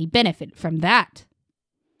definitely benefit from that.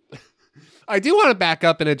 I do want to back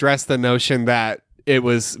up and address the notion that it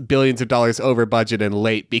was billions of dollars over budget and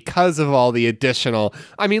late because of all the additional.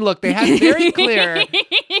 I mean, look, they had very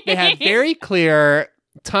clear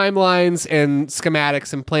timelines and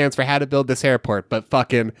schematics and plans for how to build this airport, but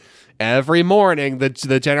fucking every morning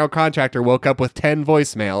the general contractor woke up with 10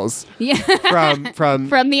 voicemails from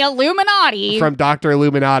the Illuminati, from Dr.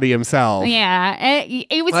 Illuminati himself. Yeah,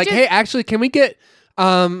 it was like, just, hey, actually, can we get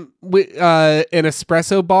an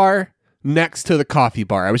espresso bar next to the coffee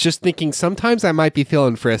bar? I was just thinking sometimes I might be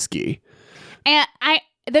feeling frisky. And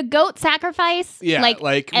the goat sacrifice, yeah,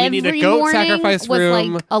 like we need a every goat morning sacrifice was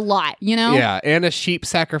room, like a lot, Yeah, and a sheep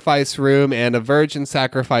sacrifice room and a virgin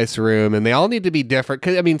sacrifice room, and they all need to be different.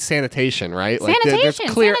 Cause I mean, sanitation, right? Like there's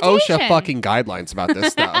clear OSHA fucking guidelines about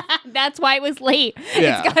this stuff. That's why it was late.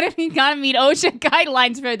 Yeah. It's gotta meet OSHA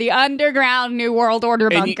guidelines for the underground New World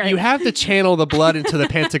Order bunker. And you have to channel the blood into the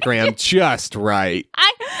pentagram just right.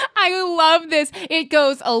 I love this. It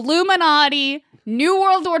goes Illuminati, New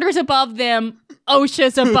World Order's above them,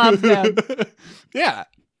 OSHA's above them. Yeah.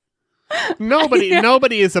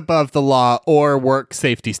 Nobody is above the law or work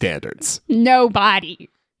safety standards. Nobody.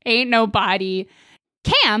 Ain't nobody.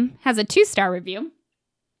 Cam has a 2-star review.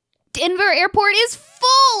 Denver Airport is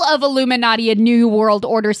full of Illuminati and New World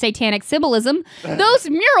Order satanic symbolism. Those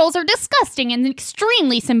murals are disgusting and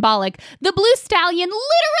extremely symbolic. The Blue Stallion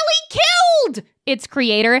literally killed its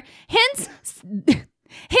creator, hence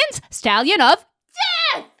Stallion of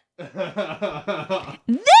Death.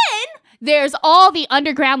 Then there's all the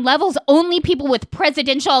underground levels only people with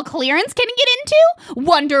presidential clearance can get into.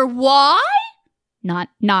 Wonder why? Not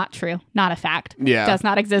true. Not a fact. Yeah. Does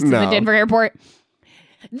not exist in the Denver airport.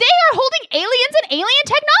 They are holding aliens and alien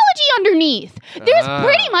technology underneath. There's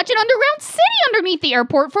pretty much an underground city underneath the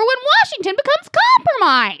airport for when Washington becomes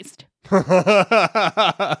compromised.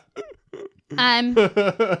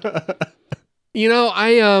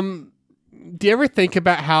 Do you ever think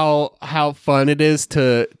about how fun it is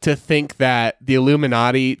to think that the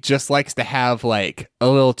Illuminati just likes to have like a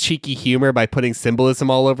little cheeky humor by putting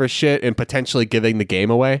symbolism all over shit and potentially giving the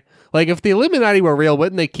game away? Like, if the Illuminati were real,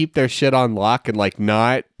 wouldn't they keep their shit on lock and like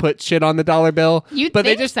not put shit on the dollar bill? You'd but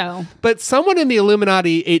think so. But someone in the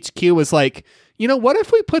Illuminati HQ was like, what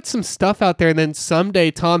if we put some stuff out there and then someday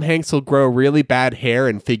Tom Hanks will grow really bad hair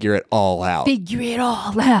and figure it all out? Like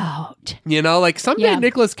someday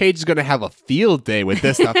Nicolas Cage is going to have a field day with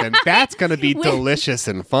this stuff, and that's going to be delicious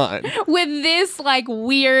and fun. With this like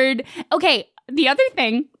weird... Okay, the other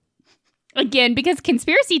thing, again, because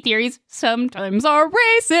conspiracy theories sometimes are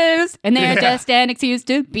racist, and they're just an excuse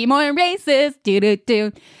to be more racist.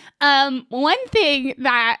 One thing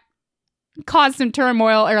that caused some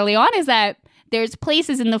turmoil early on is that there's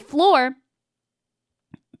places in the floor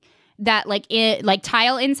that like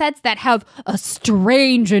tile insets that have a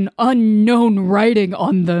strange and unknown writing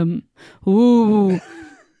on them. Ooh.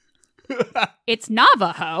 It's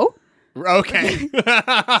Navajo. Okay.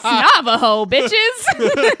 It's Navajo, bitches.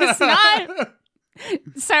 It's not.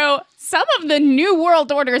 So some of the New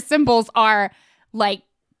World Order symbols are like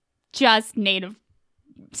just native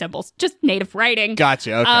symbols, just native writing.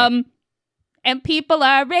 Gotcha. Okay. And people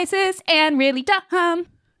are racist and really dumb.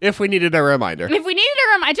 If we needed a reminder. Just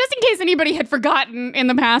in case anybody had forgotten in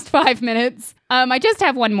the past 5 minutes. I just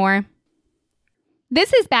have one more.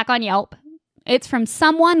 This is back on Yelp. It's from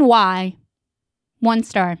Someone Y. 1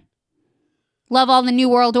 star. Love all the New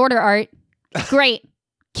World Order art. Great.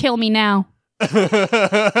 Kill me now.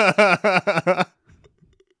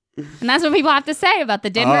 And that's what people have to say about the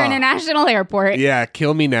Denver International Airport. Yeah,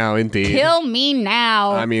 kill me now, indeed. Kill me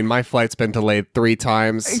now. I mean, my flight's been delayed 3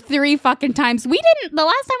 times. 3 fucking times. The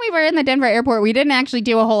last time we were in the Denver airport, we didn't actually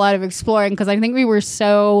do a whole lot of exploring because I think we were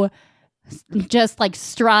so just like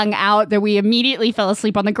strung out that we immediately fell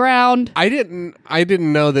asleep on the ground. I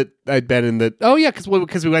didn't know that I'd been in the. Oh yeah,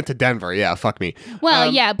 because we went to Denver. Yeah, fuck me. Well,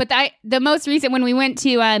 yeah, but the most recent when we went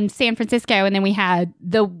to San Francisco, and then we had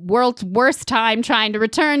the world's worst time trying to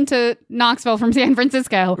return to Knoxville from San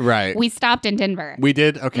Francisco. Right. We stopped in Denver. We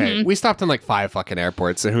did. Okay, we stopped in like 5 fucking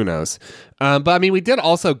airports. So who knows? But I mean, we did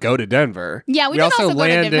also go to Denver. Yeah, we did also go to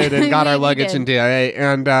landed Denver. and got our We luggage did. in DIA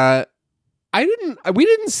and. We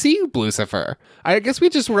didn't see Lucifer. I guess we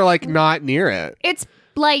just were like not near it. It's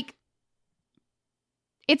like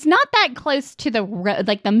it's not that close to the road,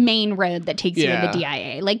 like the main road that takes you to the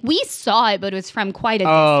DIA. Like we saw it, but it was from quite a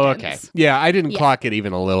distance. Okay. Yeah, I didn't clock it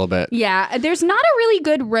even a little bit. Yeah, there's not a really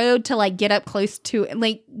good road to like get up close to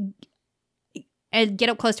like and get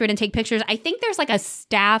up close to it and take pictures. I think there's like a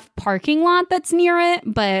staff parking lot that's near it,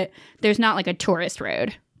 but there's not like a tourist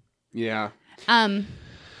road. Yeah.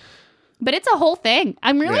 But it's a whole thing.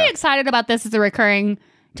 I'm really excited about this as a recurring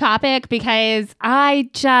topic because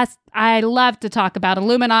I love to talk about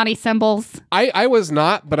Illuminati symbols. I was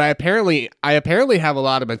not, but I apparently have a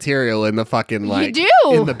lot of material in the fucking like You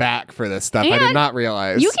do. in the back for this stuff. I did And not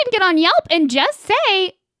realize. You can get on Yelp and just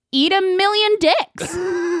say, eat a million dicks.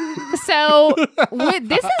 So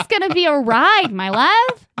this is going to be a ride, my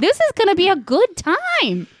love. This is going to be a good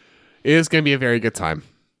time. It is going to be a very good time.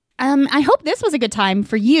 I hope this was a good time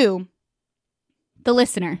for you, the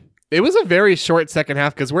listener. It was a very short second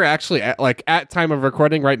half because we're actually at time of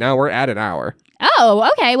recording right now. We're at an hour. Oh,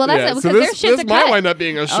 okay. Well, that's because so there's shit this to might cut. wind up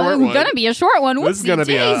being a short one. It's going to be a short one. This is going to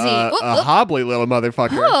be a hobbly little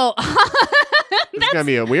motherfucker. Oh, It's going to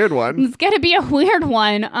be a weird one. it's going to be a weird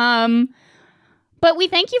one. But we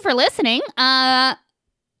thank you for listening.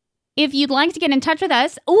 If you'd like to get in touch with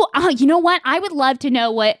us, you know what? I love to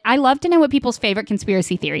know what people's favorite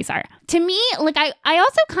conspiracy theories are. To me, like I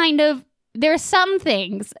also kind of, there are some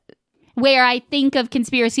things where I think of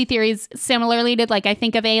conspiracy theories similarly to like I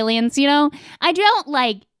think of aliens, you know?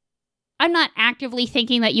 I'm not actively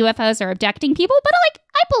thinking that UFOs are abducting people, but like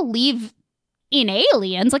I believe in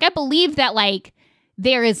aliens. Like I believe that like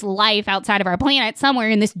there is life outside of our planet somewhere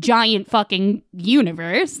in this giant fucking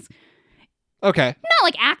universe. Okay. Not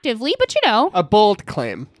like actively, but you know. A bold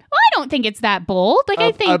claim. Well, I don't think it's that bold. Like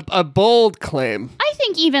I think a bold claim. I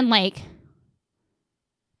think even like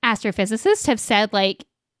astrophysicists have said like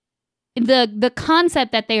the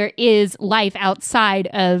concept that there is life outside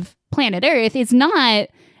of planet Earth is not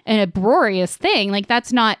an uproarious thing. Like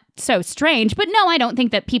that's not so strange. But no, I don't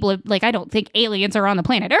think that I don't think aliens are on the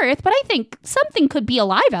planet Earth, but I think something could be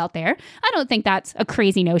alive out there. I don't think that's a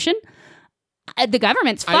crazy notion. The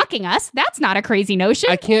government's fucking us. That's not a crazy notion.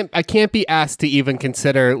 I can't be asked to even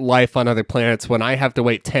consider life on other planets when I have to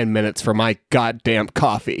wait 10 minutes for my goddamn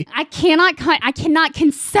coffee. I cannot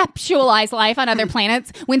conceptualize life on other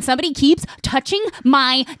planets when somebody keeps touching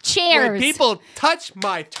my chairs. When people touch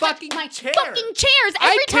my fucking chairs. Fucking chairs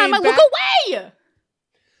every time I came look back- away.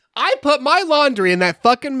 I put my laundry in that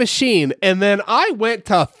fucking machine, and then I went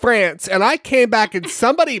to France, and I came back, and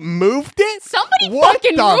somebody moved it? Somebody What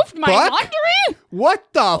fucking the moved my fuck? laundry?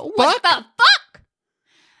 What the fuck? What the fuck?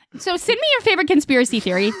 So send me your favorite conspiracy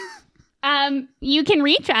theory. You can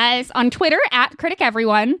reach us on Twitter at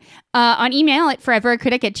CriticEveryone, on email at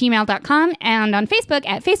forevercritic@gmail.com, and on Facebook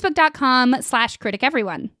at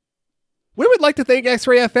facebook.com/CriticEveryone. We would like to thank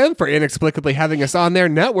X-Ray FM for inexplicably having us on their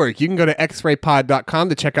network. You can go to xraypod.com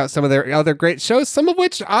to check out some of their other great shows, some of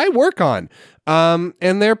which I work on.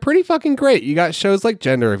 And they're pretty fucking great. You got shows like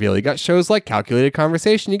Gender Reveal. You got shows like Calculated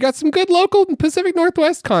Conversation. You got some good local and Pacific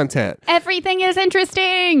Northwest content. Everything is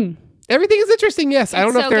interesting. Everything is interesting, yes. I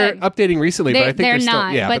don't know so if they're good. updating recently, but I think they're still,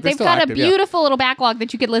 not. yeah, but they're they've still got active, a beautiful little backlog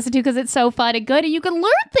that you could listen to because it's so fun and good, and you can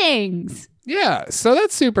learn things. Yeah, so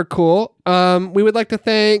that's super cool. We would like to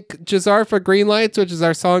thank Jazar for Green Lights, which is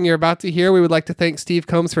our song you're about to hear. We would like to thank Steve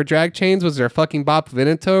Combs for Drag Chains, which is our fucking bop of an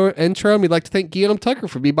intro. And we'd like to thank Guillaume Tucker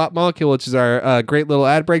for Bebop Molecule, which is our great little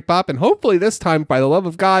ad break bop. And hopefully this time, by the love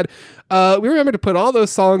of God, we remember to put all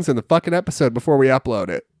those songs in the fucking episode before we upload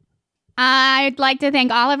it. I'd like to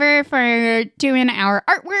thank Oliver for doing our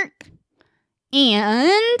artwork.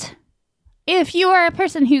 And if you are a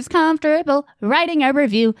person who's comfortable writing a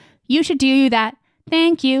review, you should do that.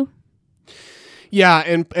 Thank you. Yeah,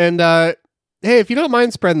 and hey, if you don't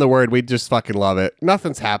mind spreading the word, we'd just fucking love it.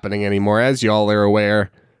 Nothing's happening anymore, as y'all are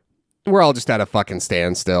aware. We're all just at a fucking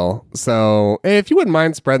standstill. So if you wouldn't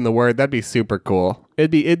mind spreading the word, that'd be super cool.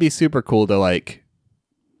 It'd be super cool to like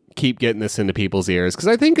keep getting this into people's ears because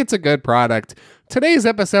I think it's a good product. Today's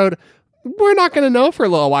episode, we're not going to know for a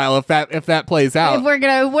little while if that plays out. If we're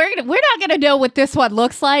not gonna know what this one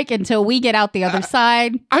looks like until we get out the other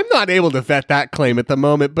side. I'm not able to vet that claim at the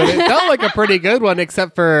moment, but it felt like a pretty good one,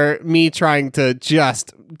 except for me trying to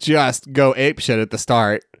just go apeshit at the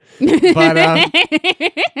start. But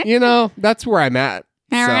that's where I'm at.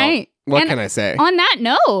 All right. What can I say? On that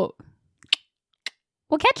note,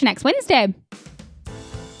 we'll catch you next Wednesday.